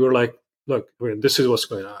faculty. We were like, look, this is what's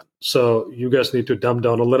going on. So you guys need to dumb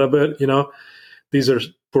down a little bit. These are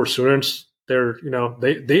poor students. They're,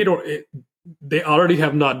 they already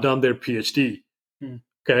have not done their PhD.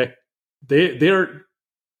 Okay. They're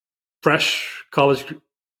fresh college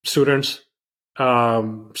students,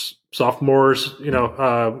 sophomores,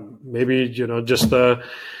 maybe, just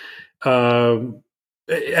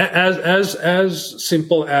as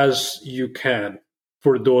simple as you can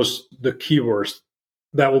for the keywords,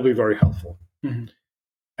 that will be very helpful. Mm-hmm.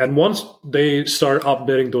 And once they start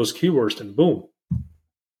updating those keywords, then boom,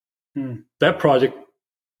 that project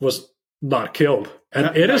was not killed.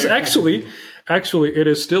 And it is actually, it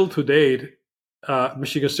is still to date,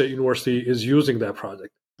 Michigan State University is using that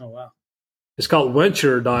project. Oh, wow. It's called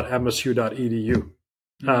venture.msu.edu.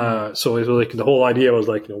 So it was like the whole idea was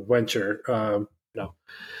like, venture,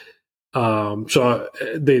 so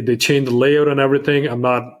they changed the layout and everything. I'm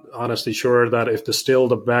not honestly sure that if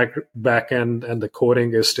the back end and the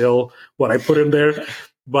coding is still what I put in there,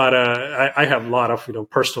 but I have a lot of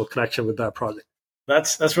personal connection with that project.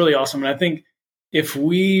 That's really awesome. And I think if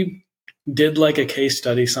we did like a case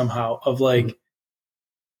study somehow of like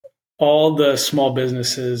all the small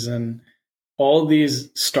businesses and all these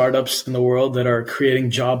startups in the world that are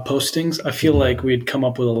creating job postings, I feel like we'd come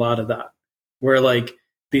up with a lot of that, where like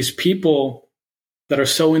these people that are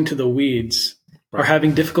so into the weeds are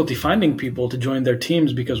having difficulty finding people to join their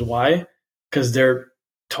teams. Because why? Because they're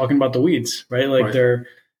talking about the weeds, right? Like they're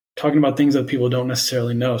talking about things that people don't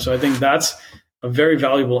necessarily know. So I think that's a very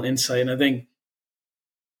valuable insight. And I think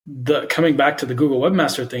coming back to the Google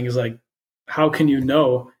Webmaster thing is like, how can you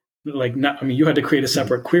know? Like, you had to create a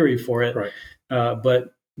separate query for it, right?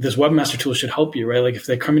 But this Webmaster tool should help you, right? Like if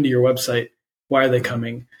they're coming to your website, why are they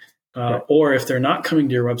coming? Or if they're not coming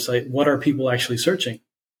to your website, what are people actually searching,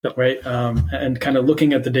 right? And kind of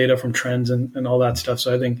looking at the data from trends and all that stuff.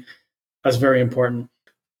 So I think that's very important.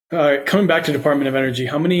 Coming back to Department of Energy,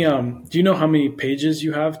 how many? Do you know how many pages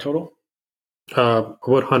you have total? About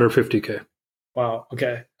 150K. Wow.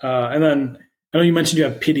 Okay. And then I know you mentioned you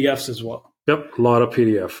have PDFs as well. Yep, a lot of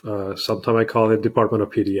PDF. Sometimes I call it Department of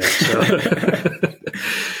PDF.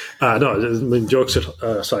 So. No, jokes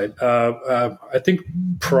aside. I think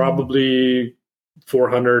probably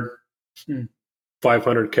 400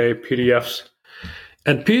 500K PDFs.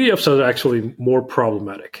 And PDFs are actually more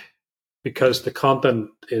problematic because the content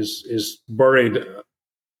is buried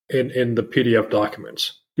in the PDF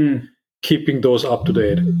documents. Keeping those up to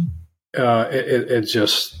date, it's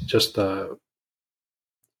just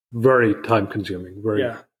very time consuming.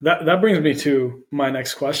 That brings me to my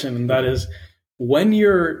next question, and that is, when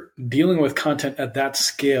you're dealing with content at that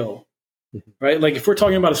scale, right? Like if we're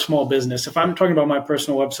talking about a small business, if I'm talking about my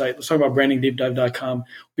personal website, let's talk about brandingdeepdive.com.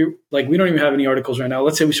 We don't even have any articles right now.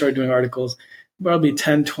 Let's say we started doing articles, probably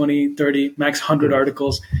 10, 20, 30, max 100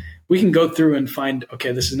 articles. We can go through and find,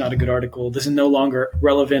 okay, this is not a good article. This is no longer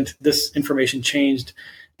relevant. This information changed.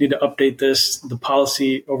 Need to update this. The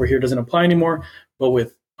policy over here doesn't apply anymore. But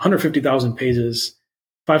with 150,000 pages,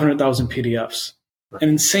 500,000 PDFs, an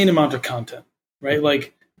insane amount of content, right?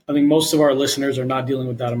 Like I think most of our listeners are not dealing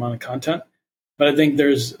with that amount of content, but I think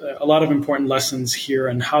there's a lot of important lessons here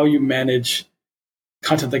on how you manage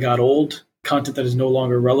content that got old, content that is no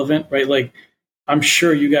longer relevant, right? Like I'm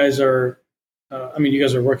sure you guys are, you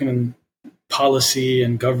guys are working in policy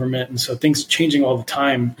and government, and so things changing all the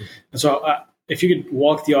time. And so if you could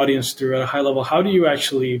walk the audience through at a high level, how do you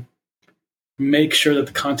actually make sure that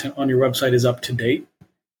the content on your website is up to date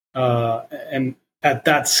and at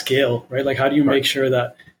that scale, right? Like how do you make sure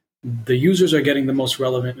that the users are getting the most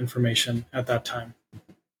relevant information at that time?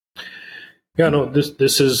 Yeah, no,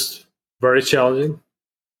 this is very challenging.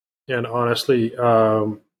 And honestly,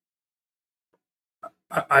 I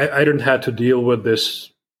didn't have to deal with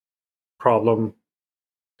this problem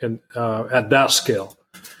at that scale,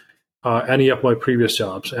 any of my previous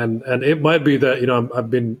jobs. And it might be that,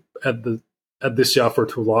 I've been at this job for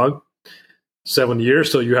too long, 7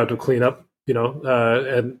 years. So you have to clean up,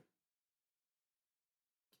 and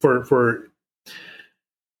for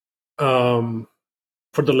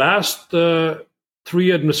the last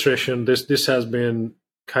 3 administration, this has been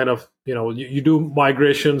kind of, you do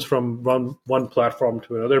migrations from one platform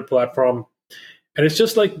to another platform, and it's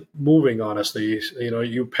just like moving, honestly.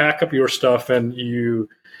 You pack up your stuff and you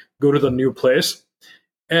go to the new place,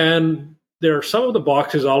 and there are some of the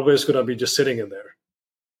boxes always going to be just sitting in there.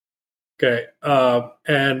 Okay.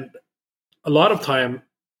 And a lot of time,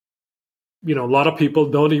 a lot of people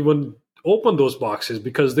don't even open those boxes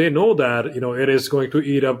because they know that, it is going to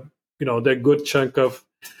eat up, their good chunk of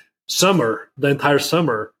summer, the entire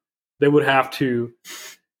summer. They would have to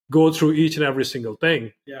go through each and every single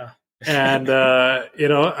thing. Yeah. And,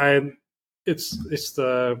 it's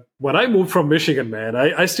when I moved from Michigan, man,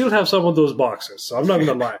 I still have some of those boxes. So I'm not going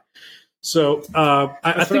to lie. So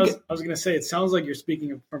I think I was going to say, it sounds like you're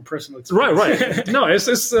speaking from personal experience. Right. No, I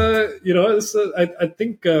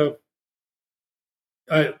think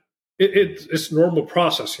it's normal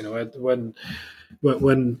process.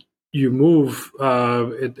 When you move,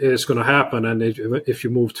 it is going to happen, and if you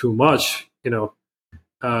move too much,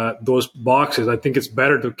 those boxes, I think it's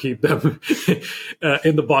better to keep them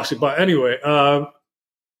in the box. But anyway,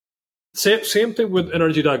 same thing with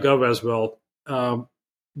energy.gov as well.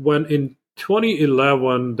 When in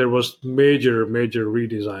 2011 there was major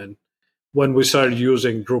redesign when we started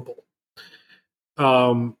using Drupal,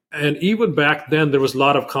 and even back then there was a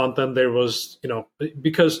lot of content. There was,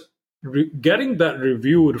 because getting that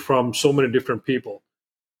reviewed from so many different people,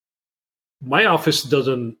 my office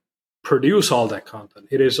doesn't produce all that content.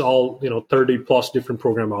 It is all 30 plus different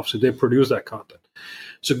program offices. They produce that content.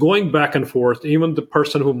 So going back and forth, even the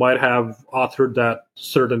person who might have authored that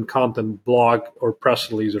certain content, blog or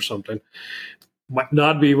press release or something, might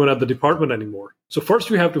not be even at the department anymore. So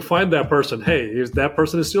first you have to find that person. Hey, if that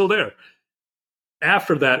person is still there.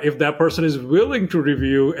 After that, if that person is willing to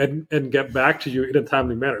review and get back to you in a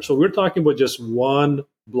timely manner. So we're talking about just one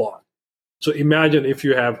blog. So imagine if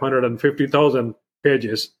you have 150,000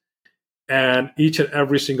 pages and each and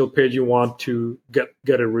every single page you want to get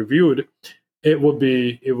it reviewed, it would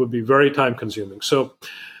be very time consuming. So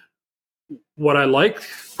what I like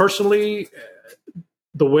personally,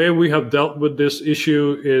 the way we have dealt with this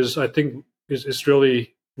issue is, I think is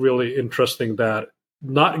really, really interesting, that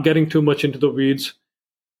not getting too much into the weeds,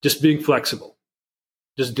 just being flexible,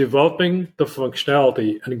 just developing the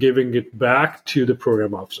functionality and giving it back to the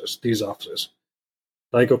program offices, these offices.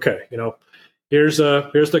 Like, okay, here's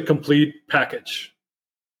the complete package.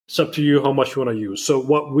 It's up to you how much you want to use. So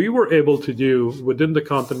what we were able to do within the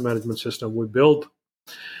content management system, we built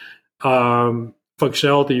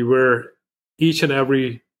functionality where each and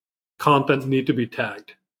every content need to be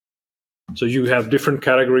tagged. So you have different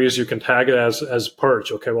categories. You can tag it as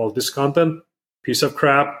purge. Okay, well, this content, piece of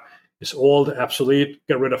crap, is old, obsolete,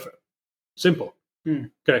 get rid of it. Simple.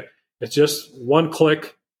 Okay, it's just one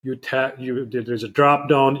click. you tag, there's a drop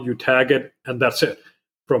down, you tag it, and that's it.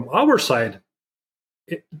 From our side,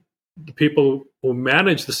 the people who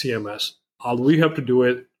manage the CMS, all we have to do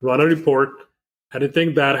is run a report.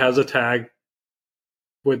 Anything that has a tag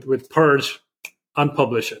with purge,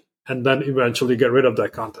 unpublish it, and then eventually get rid of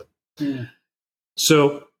that content. Mm.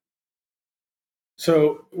 So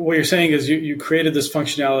what you're saying is you created this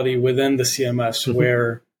functionality within the CMS mm-hmm.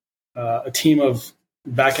 where a team of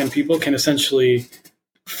backend people can essentially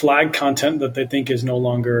flag content that they think is no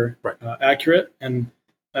longer accurate, and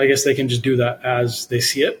I guess they can just do that as they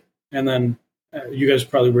see it, and then you guys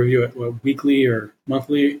probably review it weekly or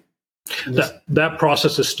monthly. That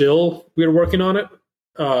process is still, we're working on it,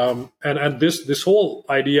 and this whole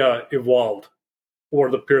idea evolved over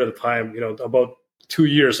the period of time, about 2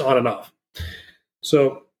 years on and off.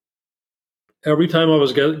 So every time I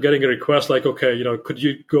was getting a request like, okay, could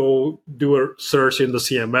you go do a search in the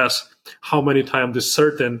CMS? How many times this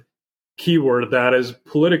certain keyword that is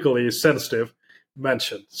politically sensitive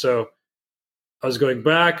mentioned? So I was going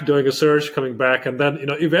back, doing a search, coming back, and then,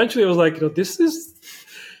 eventually I was like, this is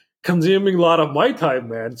consuming a lot of my time,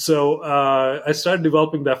 man. So I started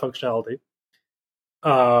developing that functionality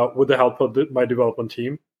with the help of my development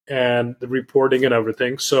team and the reporting and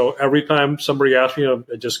everything. So every time somebody asks me,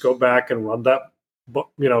 I just go back and run that,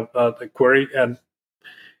 the query and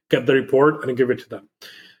get the report and give it to them.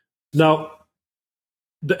 Now,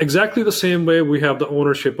 exactly the same way we have the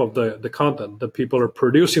ownership of the content, the people are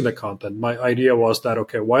producing the content. My idea was that,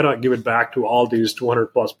 okay, why not give it back to all these 200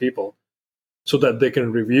 plus people so that they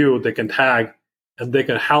can review, they can tag, and they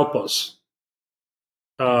can help us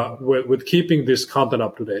with keeping this content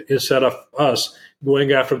up to date instead of us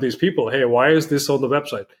going after these people. Hey, why is this on the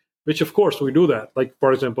website? Which, of course, we do that. Like,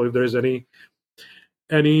 for example, if there's any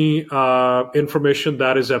information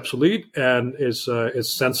that is obsolete and is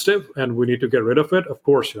sensitive and we need to get rid of it, of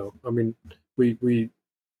course, we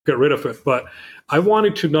get rid of it. But I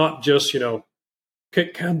wanted to not just,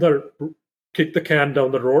 kick the can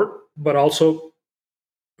down the road, but also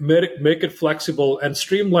make it flexible and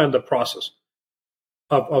streamline the process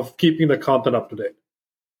of keeping the content up to date.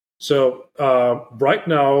 So right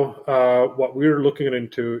now, what we're looking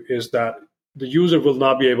into is that the user will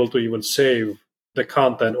not be able to even save the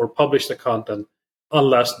content or publish the content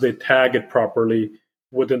unless they tag it properly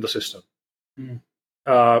within the system,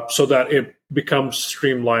 so that it becomes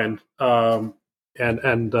streamlined. And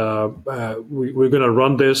we're going to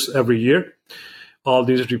run this every year, all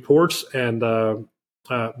these reports. And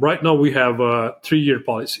right now we have a 3-year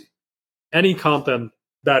policy. Any content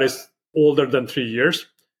that is older than 3 years,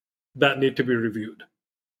 that need to be reviewed.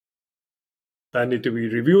 And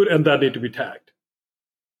that need to be tagged.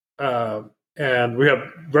 And we have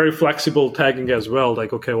very flexible tagging as well.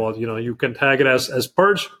 Like, okay, well, you can tag it as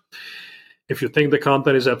purge if you think the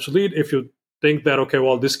content is obsolete. If you think that, okay,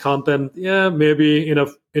 well, this content, maybe in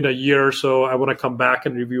a year or so, I want to come back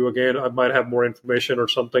and review again. I might have more information or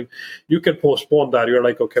something. You can postpone that. You're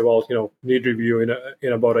like, okay, well, need review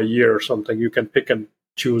in about a year or something. You can pick and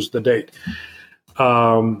choose the date.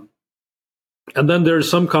 And then there's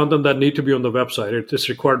some content that need to be on the website. It is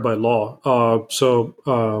required by law.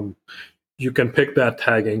 So you can pick that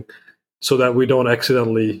tagging so that we don't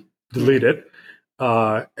accidentally delete it.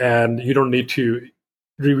 And you don't need to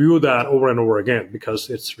review that over and over again because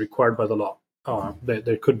it's required by the law.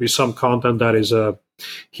 There could be some content that is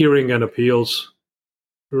hearing and appeals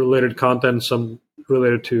related content, some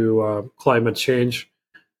related to climate change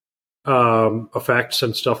effects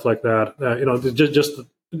and stuff like that. Just a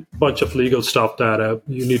bunch of legal stuff that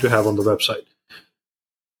you need to have on the website.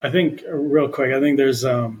 I think real quick, I think there's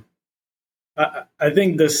I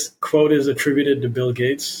think this quote is attributed to Bill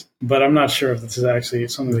Gates, but I'm not sure if this is actually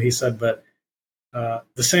something that he said. But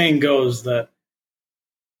the saying goes that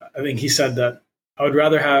I think he said that I would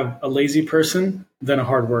rather have a lazy person than a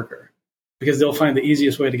hard worker because they'll find the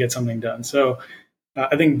easiest way to get something done. So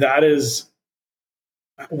I think that is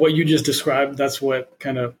what you just described. That's what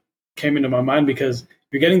kind of came into my mind because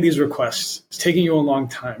you're getting these requests. It's taking you a long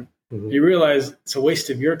time. Mm-hmm. You realize it's a waste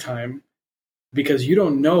of your time because you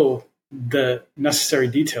don't know the necessary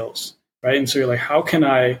details, right? And so you're like, how can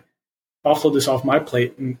I offload this off my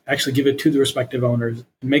plate and actually give it to the respective owners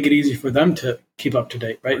and make it easy for them to keep up to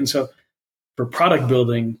date, right? And so for product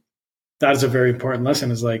building, that is a very important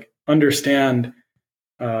lesson is like understand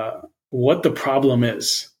what the problem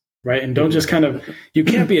is, right? And don't just kind of, you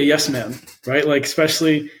can't be a yes man, right? Like,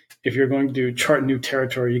 especially if you're going to chart new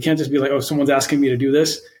territory, you can't just be like, oh, someone's asking me to do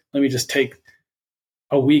this. Let me just take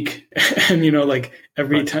a week and, like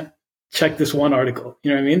every time check this one article.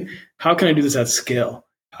 You know what I mean? How can I do this at scale?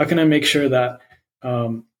 How can I make sure that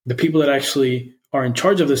the people that actually are in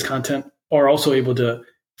charge of this content are also able to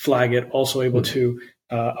flag it, also able to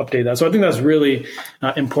update that. So I think that's really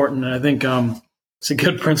important. And I think it's a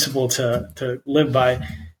good principle to live by.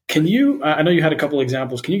 Can you, I know you had a couple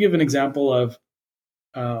examples. Can you give an example of,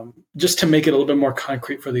 just to make it a little bit more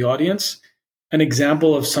concrete for the audience, an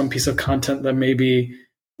example of some piece of content that maybe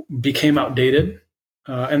became outdated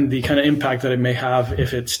and the kind of impact that it may have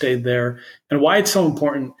if it stayed there, and why it's so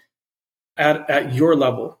important at your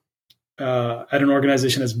level, at an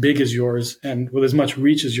organization as big as yours and with as much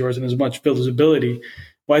reach as yours and as much visibility,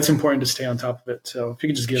 why it's important to stay on top of it. So if you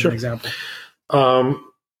could just give an example.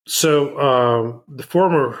 So the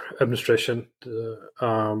former administration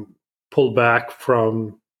pulled back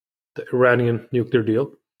from the Iranian nuclear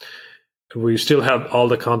deal. We still have all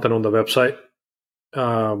the content on the website.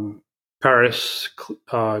 Paris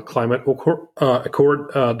Climate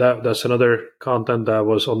Accord, that's another content that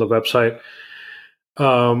was on the website.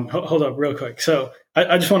 Hold up real quick. So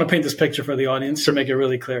I just want to paint this picture for the audience to make it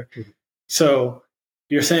really clear. Mm-hmm. So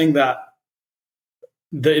you're saying that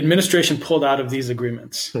the administration pulled out of these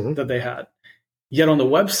agreements that they had, yet on the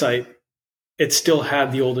website, it still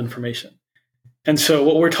had the old information. And so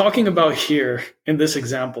what we're talking about here in this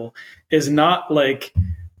example is not like,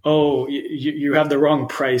 oh, you have the wrong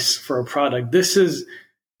price for a product. This is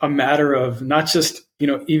a matter of not just,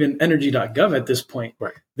 even energy.gov at this point.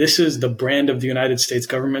 Right. This is the brand of the United States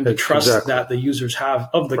government, the trust that the users have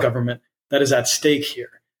of the government that is at stake here.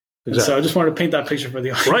 Exactly. So I just wanted to paint that picture for the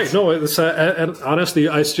audience. Right. No, it's, and honestly,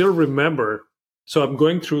 I still remember. So I'm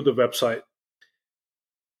going through the website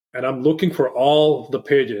and I'm looking for all the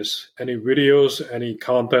pages, any videos, any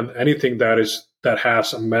content, anything that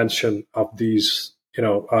has a mention of these,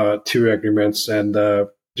 two agreements, and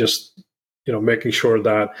just, making sure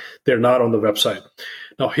that they're not on the website.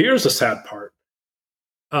 Now, here's the sad part.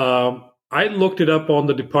 I looked it up on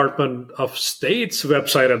the Department of State's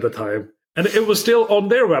website at the time, and it was still on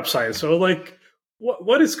their website. So,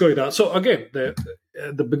 what is going on? So, again,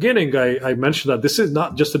 at the beginning, I mentioned that this is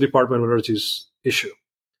not just the Department of Energy's issue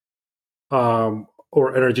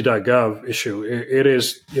or energy.gov issue. It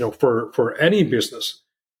is, for any business,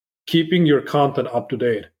 keeping your content up to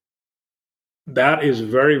date. That is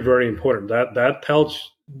very, very important. That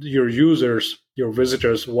tells your users, your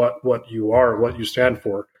visitors, what you are, what you stand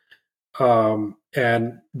for.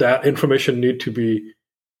 And that information need to be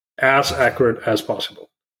as accurate as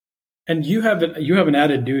possible. And you have an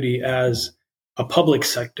added duty as a public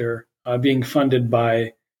sector being funded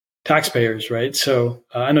by taxpayers, right? So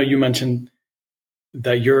I know you mentioned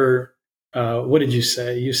that what did you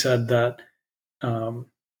say? You said that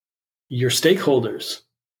your stakeholders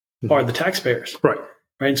are the taxpayers. Right.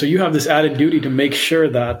 And so you have this added duty to make sure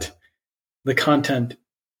that the content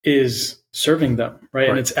is serving them, right?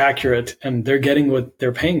 And it's accurate and they're getting what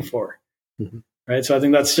they're paying for. Mm-hmm. Right. So I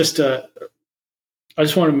think that's I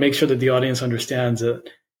just want to make sure that the audience understands that,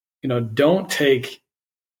 don't take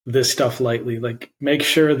this stuff lightly. Like, make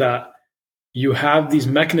sure that you have these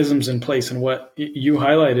mechanisms in place. And what you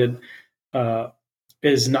highlighted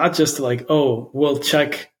is not just like, oh, we'll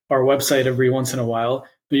check our website every once in a while,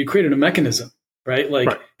 but you created a mechanism, right?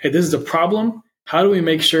 Hey, this is a problem. How do we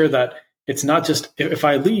make sure that it's not just, if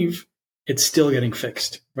I leave, it's still getting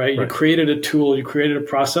fixed, right? You created a tool, you created a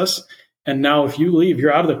process, and now if you leave,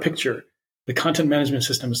 you're out of the picture. The content management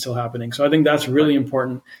system is still happening. So I think that's really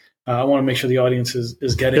important. I want to make sure the audience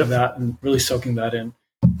is getting that and really soaking that in.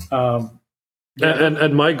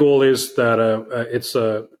 And my goal is that it's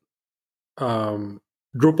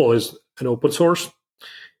Drupal is an open source.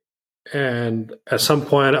 And at some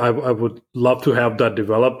point, I would love to have that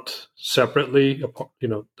developed separately,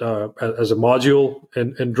 as a module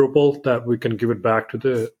in Drupal, that we can give it back to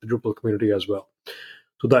the Drupal community as well.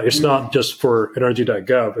 So that it's not just for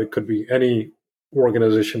energy.gov. It could be any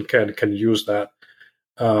organization can use that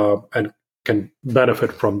and can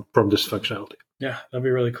benefit from this functionality. Yeah, that'd be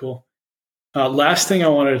really cool. Last thing I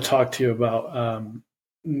wanted to talk to you about,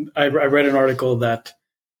 I read an article that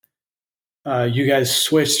you guys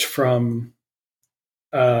switched from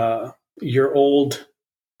your old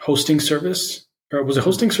hosting service, or was it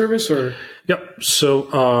hosting service? Or yep.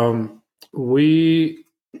 So we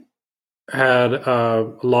had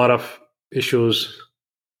a lot of issues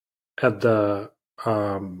at the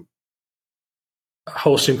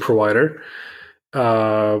hosting provider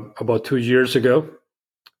about 2 years ago.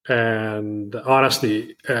 And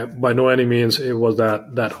honestly, by no any means it was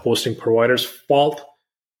that hosting provider's fault.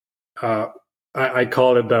 I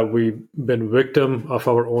call it that we've been victim of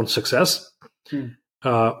our own success.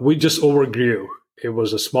 We just overgrew. It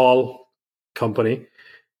was a small company,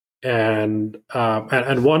 and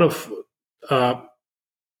one of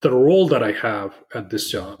the role that I have at this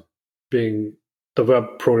job, being the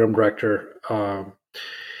web program director,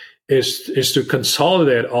 is to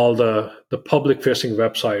consolidate all the public-facing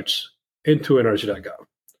websites into energy.gov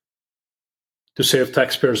to save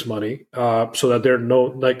taxpayers money, so that there are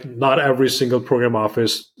not every single program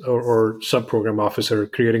office or sub-program office are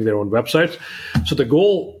creating their own websites. So the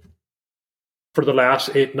goal for the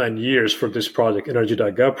last 8-9 years for this project,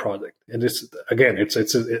 energy.gov project, and this again, it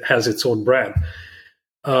has its own brand.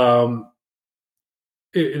 The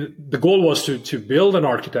goal was to build an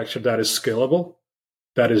architecture that is scalable,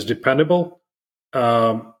 that is dependable,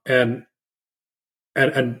 and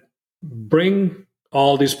bring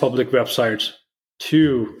all these public websites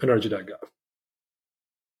to energy.gov.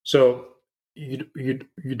 So you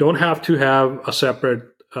don't have to have a separate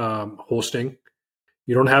hosting.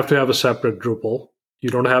 You don't have to have a separate Drupal. You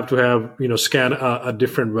don't have to have scan a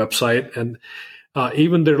different website. And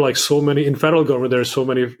even there are like so many in federal government. There are so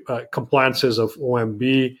many compliances of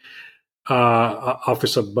OMB,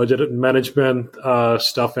 Office of Budget and Management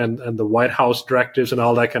stuff, and the White House directives and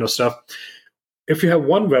all that kind of stuff. If you have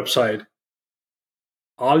one website,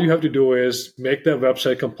 all you have to do is make that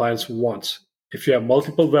website compliance once. If you have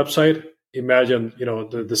multiple websites, imagine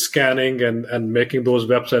the scanning and making those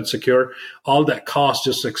websites secure. All that cost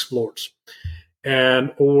just explodes.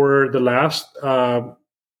 And over the last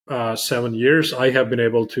 7 years, I have been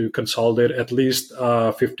able to consolidate at least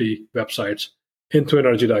 50 websites into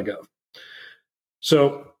energy.gov.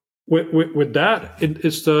 So with that,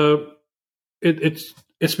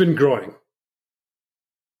 it's been growing.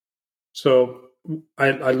 So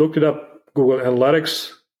I looked it up, Google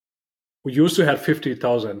Analytics. We used to have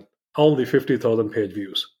only 50,000 page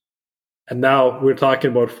views. And now we're talking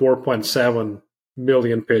about 4.7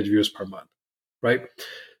 million page views per month, right?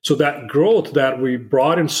 So that growth that we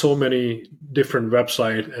brought in so many different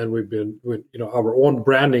websites, and we've been with our own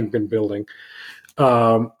branding been building.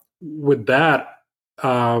 With that,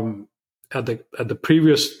 at the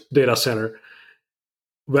previous data center,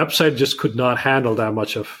 website just could not handle that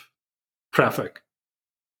much of traffic.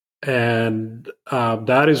 And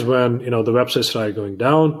that is when the website started going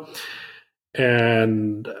down,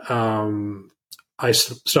 and I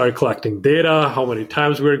started collecting data, how many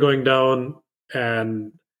times we were going down,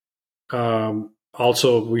 and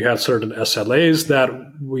also we had certain SLAs that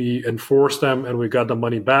we enforced them, and we got the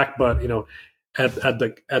money back. But at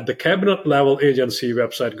the cabinet level agency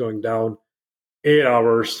website going down 8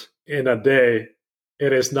 hours in a day,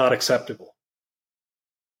 it is not acceptable.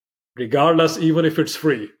 Regardless, even if it's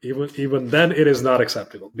free, even then, it is not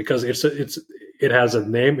acceptable because it has a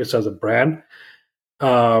name, it has a brand,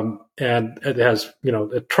 and it has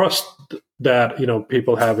a trust that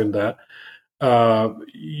people have in that.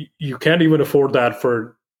 You can't even afford that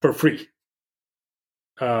for free.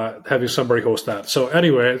 Having somebody host that. So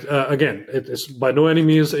anyway, again, it's by no any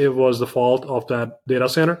means it was the fault of that data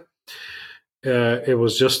center. It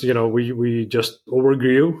was just we just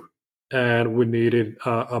overgrew. And we needed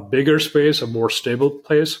a bigger space, a more stable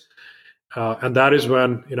place. And that is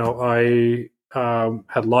when, I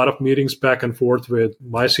had a lot of meetings back and forth with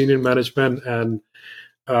my senior management and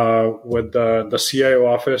with the CIO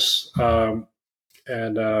office. And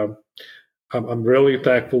I'm really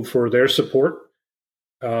thankful for their support.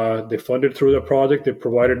 They funded through the project. They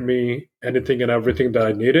provided me anything and everything that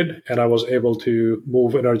I needed, and I was able to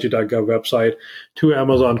move energy.gov website to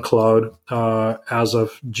Amazon Cloud as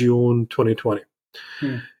of June 2020.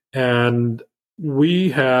 And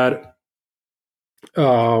we had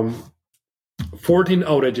 14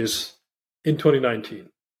 outages in 2019.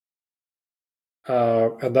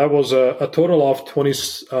 And that was a total of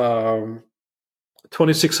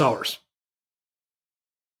 26 hours.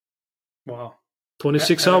 Wow.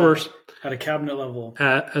 26 hours at a cabinet level.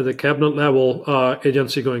 At the cabinet level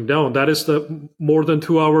agency going down. That is the more than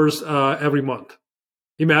 2 hours every month.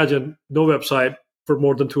 Imagine no website for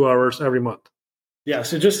more than 2 hours every month. Yeah.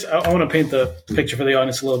 So I want to paint the picture for the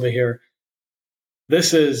audience a little bit here.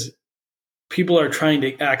 This is people are trying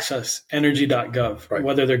to access energy.gov, right,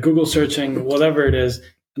 whether they're Google searching, whatever it is.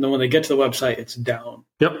 And then when they get to the website, it's down.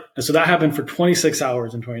 Yep. And so that happened for 26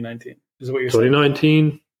 hours in 2019, is what you're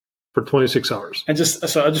 2019 saying? For 26 hours. And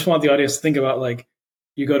so I just want the audience to think about, like,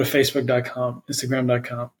 you go to facebook.com,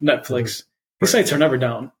 instagram.com, Netflix. These sites are never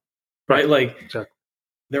down, right? Like, exactly.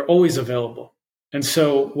 They're always available. And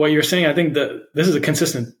so what you're saying, I think that this is a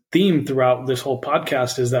consistent theme throughout this whole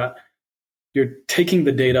podcast, is that you're taking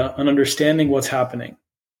the data and understanding what's happening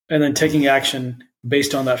and then taking action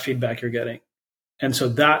based on that feedback you're getting. And so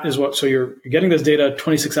that is so you're getting this data,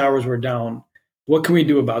 26 hours we're down. What can we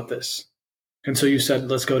do about this? And so you said,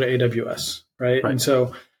 let's go to AWS, right? And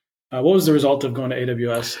so What was the result of going to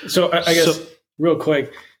AWS? So I guess real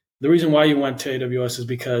quick, the reason why you went to AWS is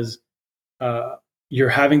because you're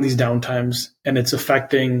having these downtimes and it's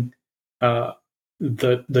affecting the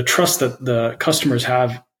trust that the customers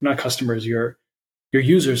have, not customers, your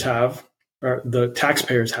users have, or the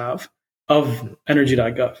taxpayers have of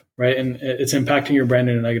energy.gov, right? And it's impacting your brand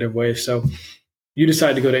in a negative way. So you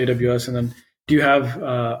decided to go to AWS, and then do you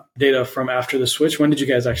have data from after the switch? When did you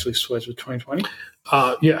guys actually switch? Was 2020?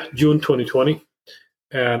 Yeah, June 2020.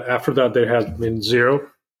 And after that, there has been zero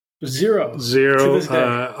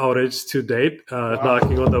outage to date. Wow.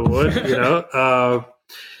 Knocking on the wood,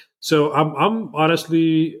 So I'm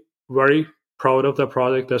honestly very proud of that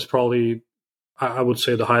project. That's probably, I would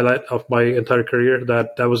say, the highlight of my entire career.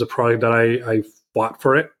 That was a project that I fought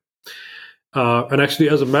for it. And actually,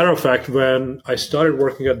 as a matter of fact, when I started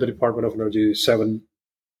working at the Department of Energy 7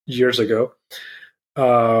 years ago,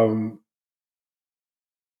 one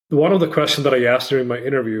of the questions that I asked during my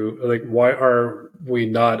interview, like, why are we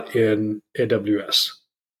not in AWS?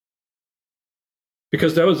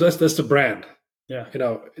 Because that's the brand. Yeah.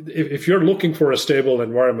 If you're looking for a stable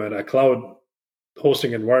environment, a cloud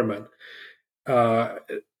hosting environment,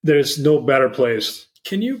 there's no better place.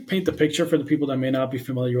 Can you paint the picture for the people that may not be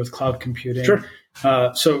familiar with cloud computing? Sure.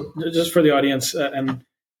 So just for the audience, and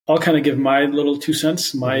I'll kind of give my little 2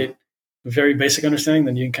 cents, my very basic understanding,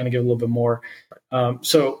 then you can kind of give a little bit more.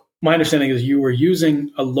 So my understanding is you were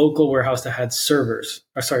using a local warehouse that had servers.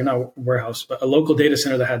 Or sorry, not warehouse, but a local data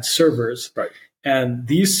center that had servers. Right. And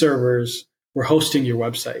these servers were hosting your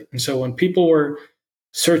website. And so when people were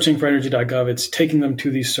searching for energy.gov, it's taking them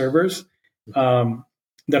to these servers that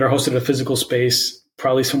are hosted at a physical space,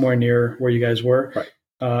 probably somewhere near where you guys were. Right.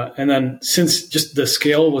 And then since just the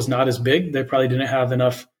scale was not as big, they probably didn't have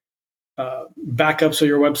enough backups of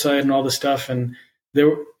your website and all this stuff. And they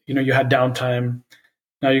were, you had downtime.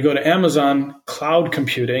 Now you go to Amazon cloud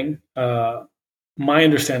computing. My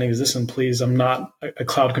understanding is this, and please, I'm not a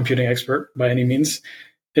cloud computing expert by any means,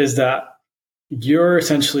 is that you're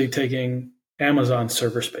essentially taking Amazon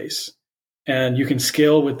server space and you can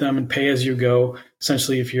scale with them and pay as you go.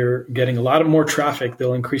 Essentially, if you're getting a lot of more traffic,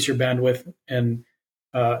 they'll increase your bandwidth, and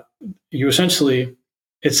you essentially,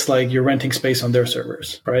 it's like you're renting space on their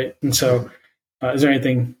servers, right? And so is there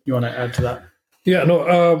anything you want to add to that? Yeah,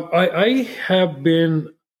 no, I have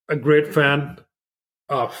been a great fan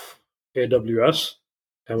of AWS,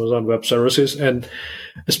 Amazon Web Services, and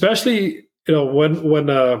especially, when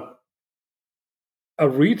a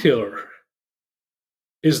retailer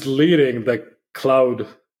is leading the cloud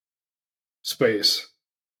space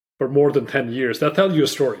for more than 10 years, that tells you a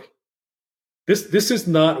story. This is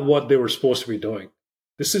not what they were supposed to be doing.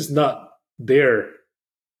 This is not their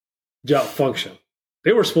job function.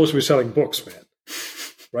 They were supposed to be selling books, man,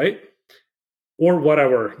 right? Or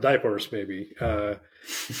whatever, diapers maybe,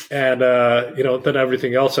 and then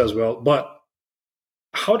everything else as well. But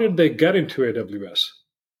how did they get into AWS?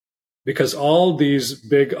 Because all these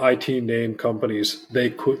big IT name companies, they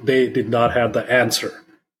did not have the answer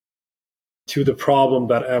to the problem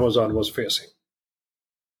that Amazon was facing.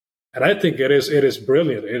 And I think it is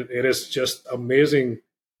brilliant. It is just amazing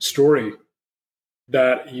story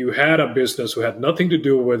that you had a business who had nothing to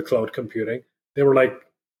do with cloud computing. They were like,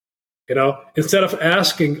 instead of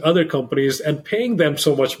asking other companies and paying them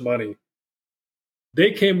so much money,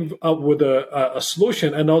 they came up with a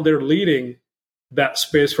solution, and now they're leading that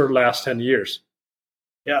space for the last 10 years.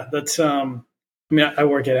 Yeah, that's, I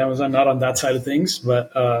work at Amazon, not on that side of things,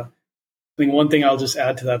 but I think one thing I'll just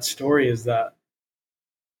add to that story is that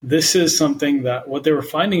this is something that what they were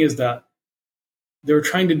finding is that they were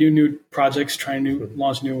trying to do new projects, trying to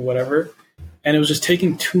launch new whatever, and it was just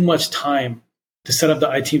taking too much time to set up the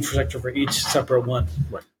IT infrastructure for each separate one.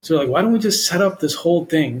 Right. So like, why don't we just set up this whole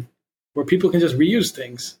thing where people can just reuse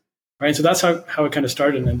things, right? So that's how it kind of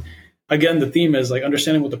started. And again, the theme is like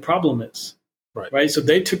understanding what the problem is, right? So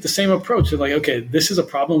they took the same approach. They're like, okay, this is a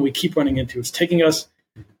problem we keep running into. It's taking us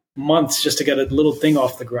months just to get a little thing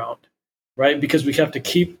off the ground, right? Because we have to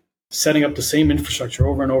keep setting up the same infrastructure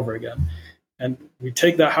over and over again. And we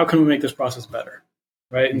take that, how can we make this process better,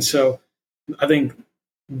 right? And so I think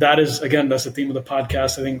that's the theme of the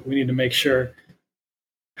podcast. I think we need to make sure,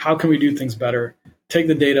 how can we do things better? Take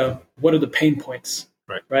the data. What are the pain points,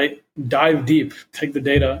 right? Dive deep, take the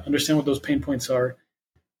data, understand what those pain points are.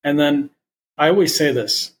 And then I always say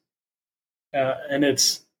this, and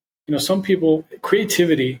it's, some people,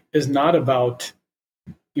 creativity is not about,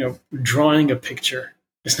 drawing a picture.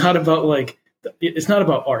 It's not about it's not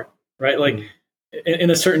about art, right? Like in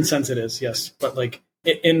a certain sense it is, yes. But like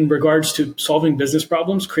in regards to solving business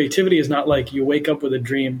problems, creativity is not like you wake up with a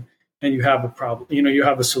dream and you have a problem, you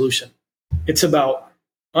have a solution. It's about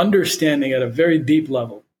understanding at a very deep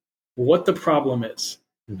level what the problem is.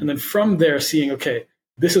 And then from there seeing, okay,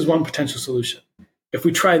 this is one potential solution. If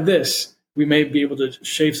we try this, we may be able to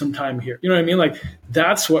shave some time here. You know what I mean? Like,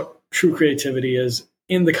 that's what true creativity is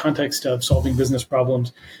in the context of solving business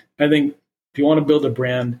problems. I think if you want to build a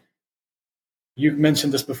brand, you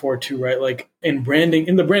mentioned this before too, right? Like in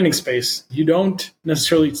the branding space, you don't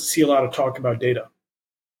necessarily see a lot of talk about data.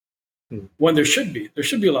 When there should be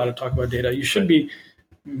a lot of talk about data. You should be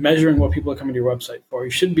measuring what people are coming to your website for.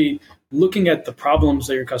 You should be looking at the problems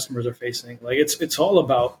that your customers are facing. Like it's all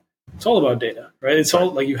about data, right? It's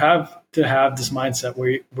all like you have to have this mindset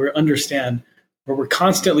where we're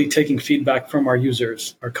constantly taking feedback from our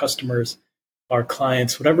users, our customers, our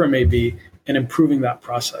clients, whatever it may be, and improving that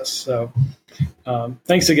process. So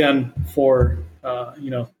thanks again for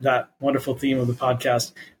that wonderful theme of the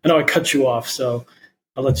podcast. I know I cut you off, so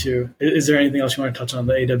I'll let you. Is there anything else you want to touch on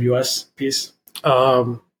the AWS piece?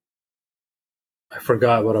 I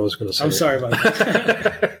forgot what I was going to say. I'm sorry about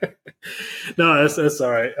that. No, that's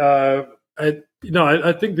all right.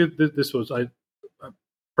 I think that this was I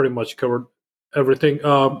pretty much covered everything.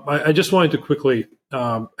 I just wanted to quickly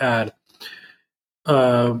add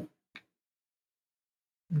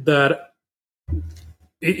that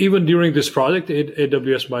even during this project,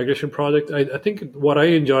 AWS migration project, I think what I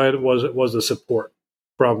enjoyed was the support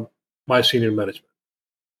from my senior management.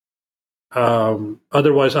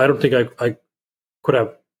 Otherwise, I don't think I could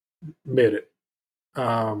have made it.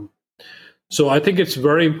 So I think it's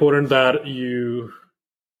very important that you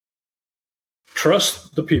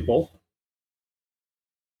trust the people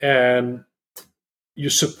and you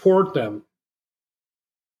support them.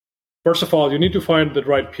 First of all, you need to find the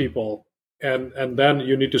right people, and then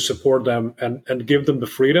you need to support them and give them the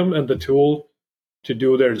freedom and the tool to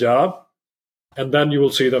do their job, and then you will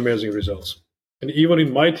see the amazing results. And even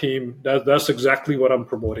in my team, that's exactly what I'm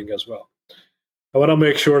promoting as well. I want to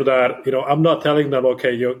make sure that, I'm not telling them,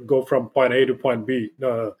 okay, you go from point A to point B.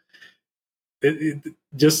 No.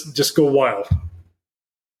 Just go wild.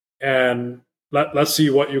 And let's see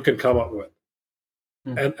what you can come up with.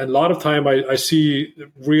 And a lot of time I see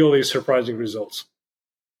really surprising results.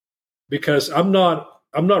 Because I'm not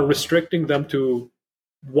restricting them to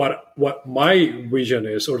what my vision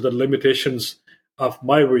is or the limitations of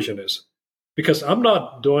my vision is. Because I'm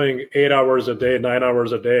not doing 8 hours a day, 9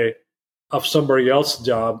 hours a day of somebody else's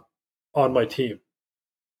job on my team.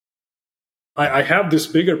 I have this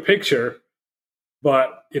bigger picture,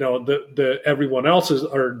 but the everyone else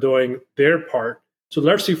are doing their part. So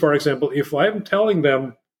let's see, for example, if I'm telling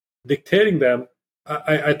them, dictating them,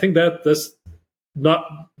 I think that's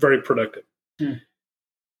not very productive.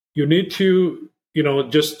 You need to,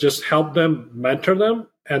 just help them, mentor them,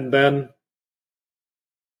 and then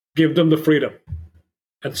give them the freedom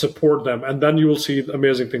and support them, and then you will see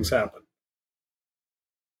amazing things happen.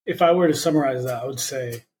 If I were to summarize that, I would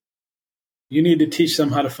say you need to teach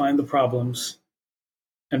them how to find the problems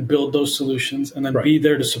and build those solutions, and then be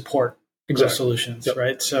there to support those solutions,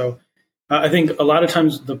 right? So I think a lot of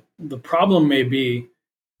times the problem may be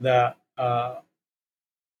that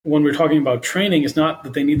when we're talking about training, it's not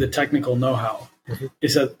that they need the technical know-how.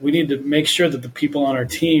 It's that we need to make sure that the people on our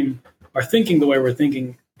team are thinking the way we're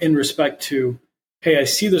thinking in respect to, hey, I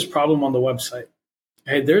see this problem on the website.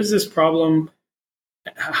 Hey, there's this problem.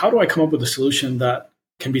 How do I come up with a solution that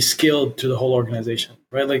can be scaled to the whole organization,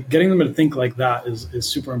 right? Like getting them to think like that is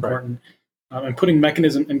super important. And putting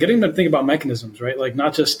mechanism and getting them to think about mechanisms, right? Like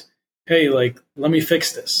not just, hey, like, let me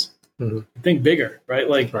fix this. Think bigger, right?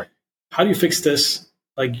 Like, how do you fix this?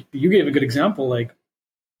 Like you gave a good example, like,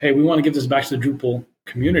 hey, we want to give this back to the Drupal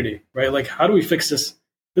community, right? Like, how do we fix this?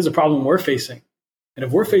 There's a problem we're facing. And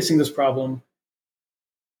if we're facing this problem,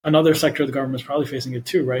 another sector of the government is probably facing it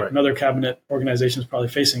too, right? Another cabinet organization is probably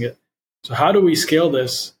facing it. So how do we scale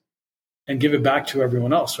this and give it back to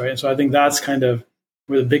everyone else, right? And so I think that's kind of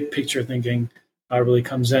where the big picture thinking really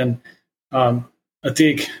comes in.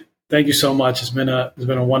 Atiq, thank you so much. It's been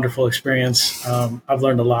a wonderful experience. I've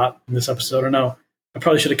learned a lot in this episode. I know I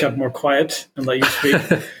probably should have kept more quiet and let you speak,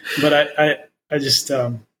 but I just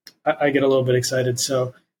I get a little bit excited.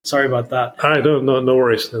 So sorry about that. All right, no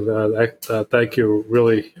worries. Thank you.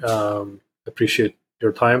 Really appreciate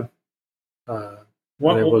your time. And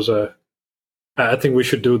it was I think we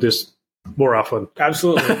should do this more often.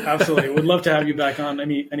 Absolutely. Would love to have you back on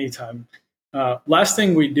anytime. Last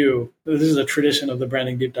thing we do, this is a tradition of the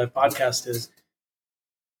Branding Deep Dive podcast, is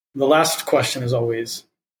the last question is always,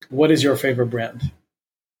 what is your favorite brand?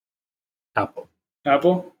 Apple.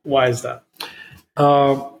 Apple? Why is that?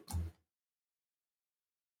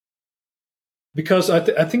 because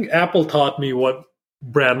I think Apple taught me what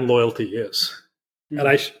brand loyalty is. And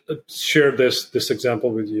I shared this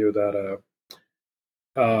example with you that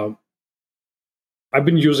I've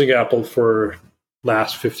been using Apple for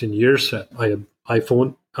last 15 years. I had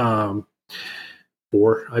iPhone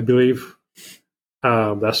 4, I believe.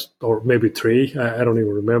 That's, or maybe 3. I don't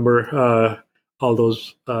even remember all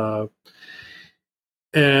those.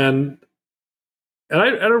 And I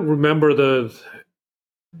don't remember the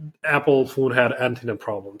Apple phone had antenna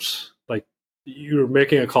problems. Like you're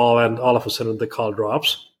making a call and all of a sudden the call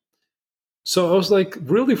drops. So I was like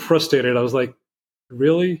really frustrated. I was like,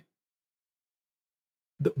 really?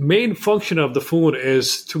 The main function of the phone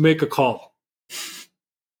is to make a call.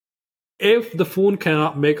 If the phone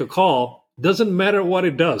cannot make a call, doesn't matter what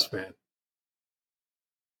it does, man.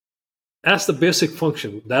 That's the basic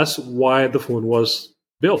function. That's why the phone was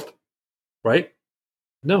built, right?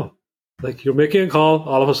 No. Like you're making a call,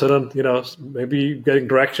 all of a sudden, maybe getting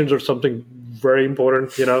directions or something very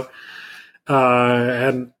important,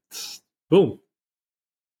 and boom.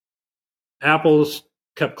 Apple's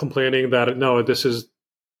kept complaining that, no, this is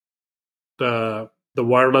the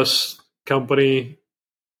wireless company,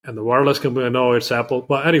 and the wireless company, no, it's Apple.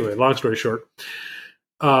 But anyway, long story short,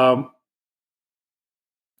 I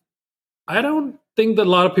don't think that a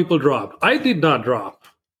lot of people dropped. I did not drop,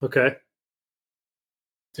 okay?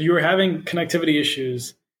 So you were having connectivity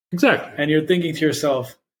issues. Exactly. And you're thinking to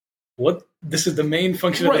yourself, what? This is the main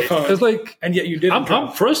function of the phone. It's like, and yet you didn't.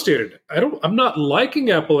 I'm frustrated. I'm not liking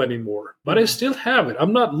Apple anymore, but I still have it.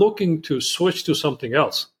 I'm not looking to switch to something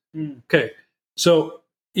else. Okay. So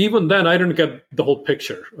even then, I didn't get the whole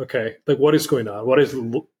picture. Okay. Like what is going on? What is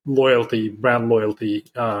loyalty, brand loyalty,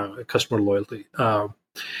 customer loyalty? And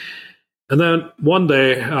then one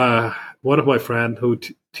day, one of my friends who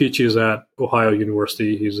teaches at Ohio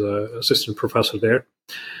University, he's an assistant professor there.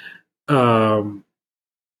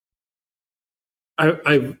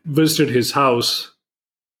 I visited his house,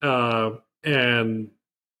 and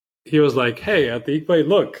he was like, "Hey, Atiq,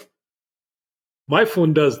 look, my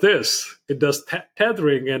phone does this. It does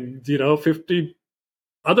tethering and 50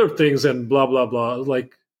 other things and blah blah blah." I was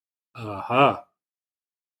like, "Aha!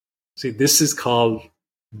 See, this is called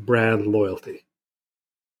brand loyalty."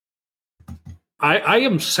 I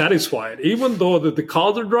am satisfied, even though the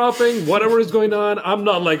calls are dropping, whatever is going on. I'm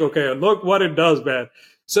not like, okay, look what it does, man.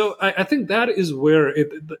 So I think that is where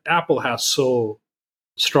Apple has so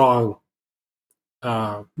strong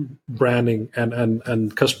branding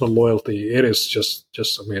and customer loyalty. It is just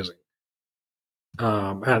amazing,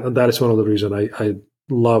 and that is one of the reasons I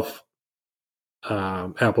love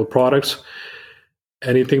Apple products.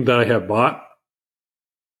 Anything that I have bought,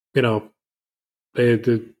 the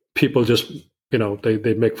people just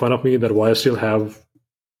they make fun of me that why I still have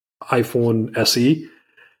iPhone SE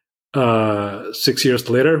 6 years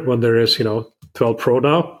later when there is 12 Pro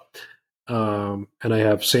now, and I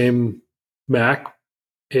have same Mac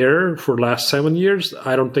Air for last 7 years.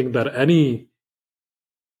 I don't think that any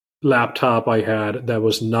laptop I had that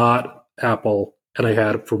was not Apple and I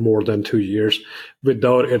had it for more than 2 years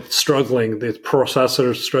without it struggling, the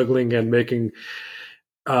processor struggling and making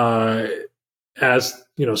as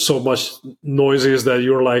so much noises that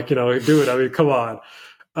you're like, dude, I mean, come on.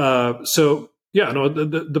 So yeah, no,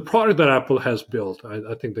 the product that Apple has built,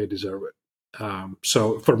 I think they deserve it.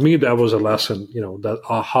 So for me, that was a lesson, that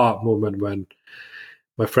aha moment when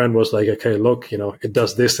my friend was like, okay, look, it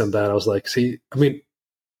does this and that. I was like, see, I mean,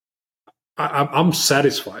 I'm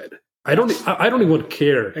satisfied. I don't even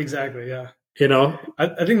care. Exactly. Yeah.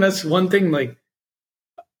 I think that's one thing, like,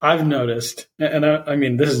 I've noticed, and I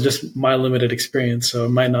mean, this is just my limited experience, so it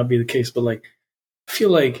might not be the case, but like, I feel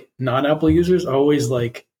like non-Apple users are always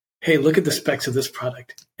like, hey, look at the specs of this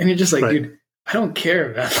product. And you're just like, right. Dude, I don't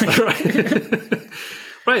care. Right.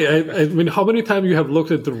 Right. I mean, how many times you have looked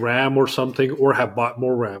at the RAM or something or have bought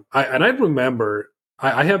more RAM? I remember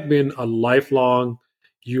I have been a lifelong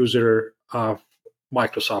user of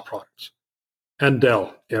Microsoft products. And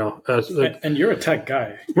Dell, and you're a tech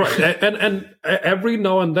guy, right? And every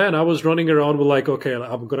now and then, I was running around with like, okay,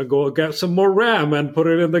 I'm gonna go get some more RAM and put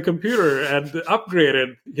it in the computer and upgrade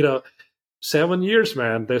it. 7 years,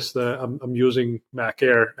 man. I'm using Mac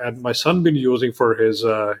Air, and my son been using for his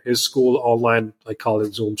school online. I call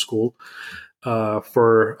it Zoom school,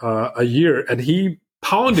 for a year, and he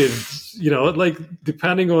pounded, like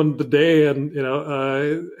depending on the day and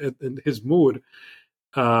and his mood.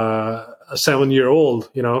 A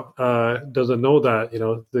 7-year-old, doesn't know that,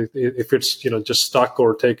 if it's, just stuck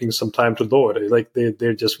or taking some time to load, like they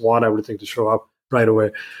just want everything to show up right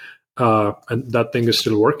away. And that thing is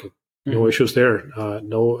still working. No issues there.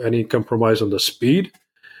 No any compromise on the speed.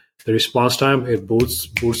 The response time, it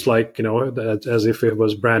boosts like, as if it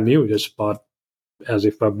was brand new, as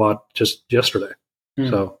if I bought just yesterday.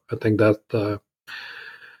 So I think that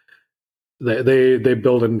they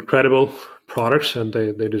build incredible products, and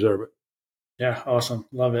they deserve it. Yeah, awesome.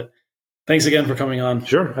 Love it. Thanks again for coming on.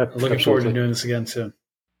 Sure. Looking forward to doing this again soon.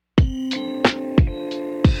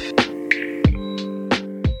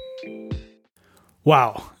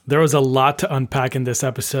 Wow, there was a lot to unpack in this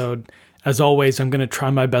episode. As always, I'm going to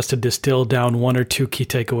try my best to distill down one or two key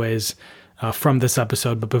takeaways from this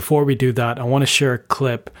episode. But before we do that, I want to share a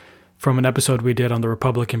clip from an episode we did on the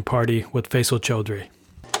Republican Party with Faisal Chaudhry.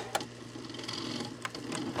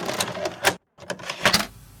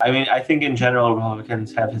 I mean, I think in general,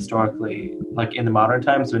 Republicans have historically, like in the modern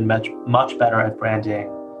times, been much better at branding.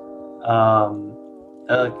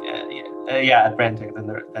 At branding than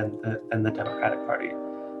the Democratic Party.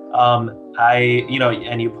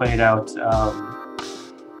 And you pointed out,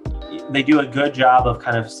 they do a good job of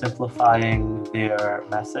kind of simplifying their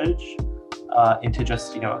message into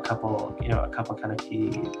just a couple kind of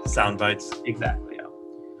key sound bites. Exactly.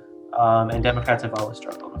 Yeah. And Democrats have always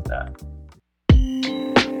struggled with that.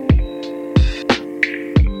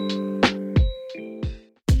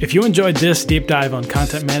 If you enjoyed this deep dive on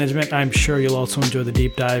content management, I'm sure you'll also enjoy the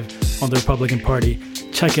deep dive on the Republican Party.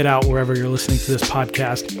 Check it out wherever you're listening to this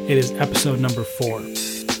podcast. It is episode number 4.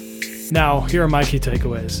 Now, here are my key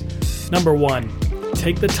takeaways. Number 1,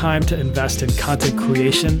 take the time to invest in content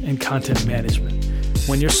creation and content management.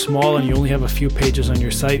 When you're small and you only have a few pages on your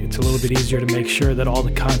site, it's a little bit easier to make sure that all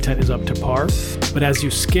the content is up to par. But as you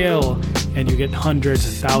scale and you get hundreds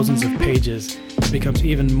and thousands of pages, it becomes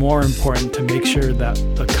even more important to make sure that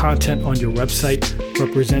the content on your website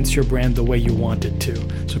represents your brand the way you want it to.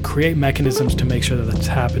 So create mechanisms to make sure that that's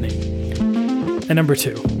happening. And number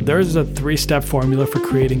 2, there is a 3-step formula for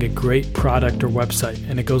creating a great product or website,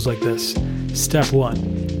 and it goes like this. Step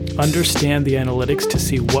 1, understand the analytics to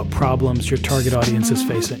see what problems your target audience is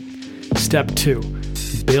facing. Step 2,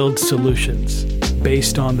 build solutions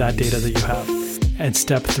based on that data that you have. And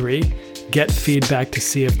step 3, get feedback to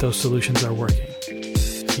see if those solutions are working.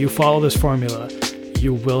 If you follow this formula,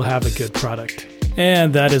 you will have a good product.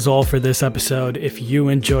 And that is all for this episode. If you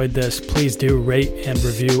enjoyed this, please do rate and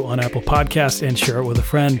review on Apple Podcasts and share it with a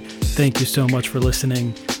friend. Thank you so much for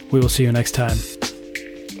listening. We will see you next time.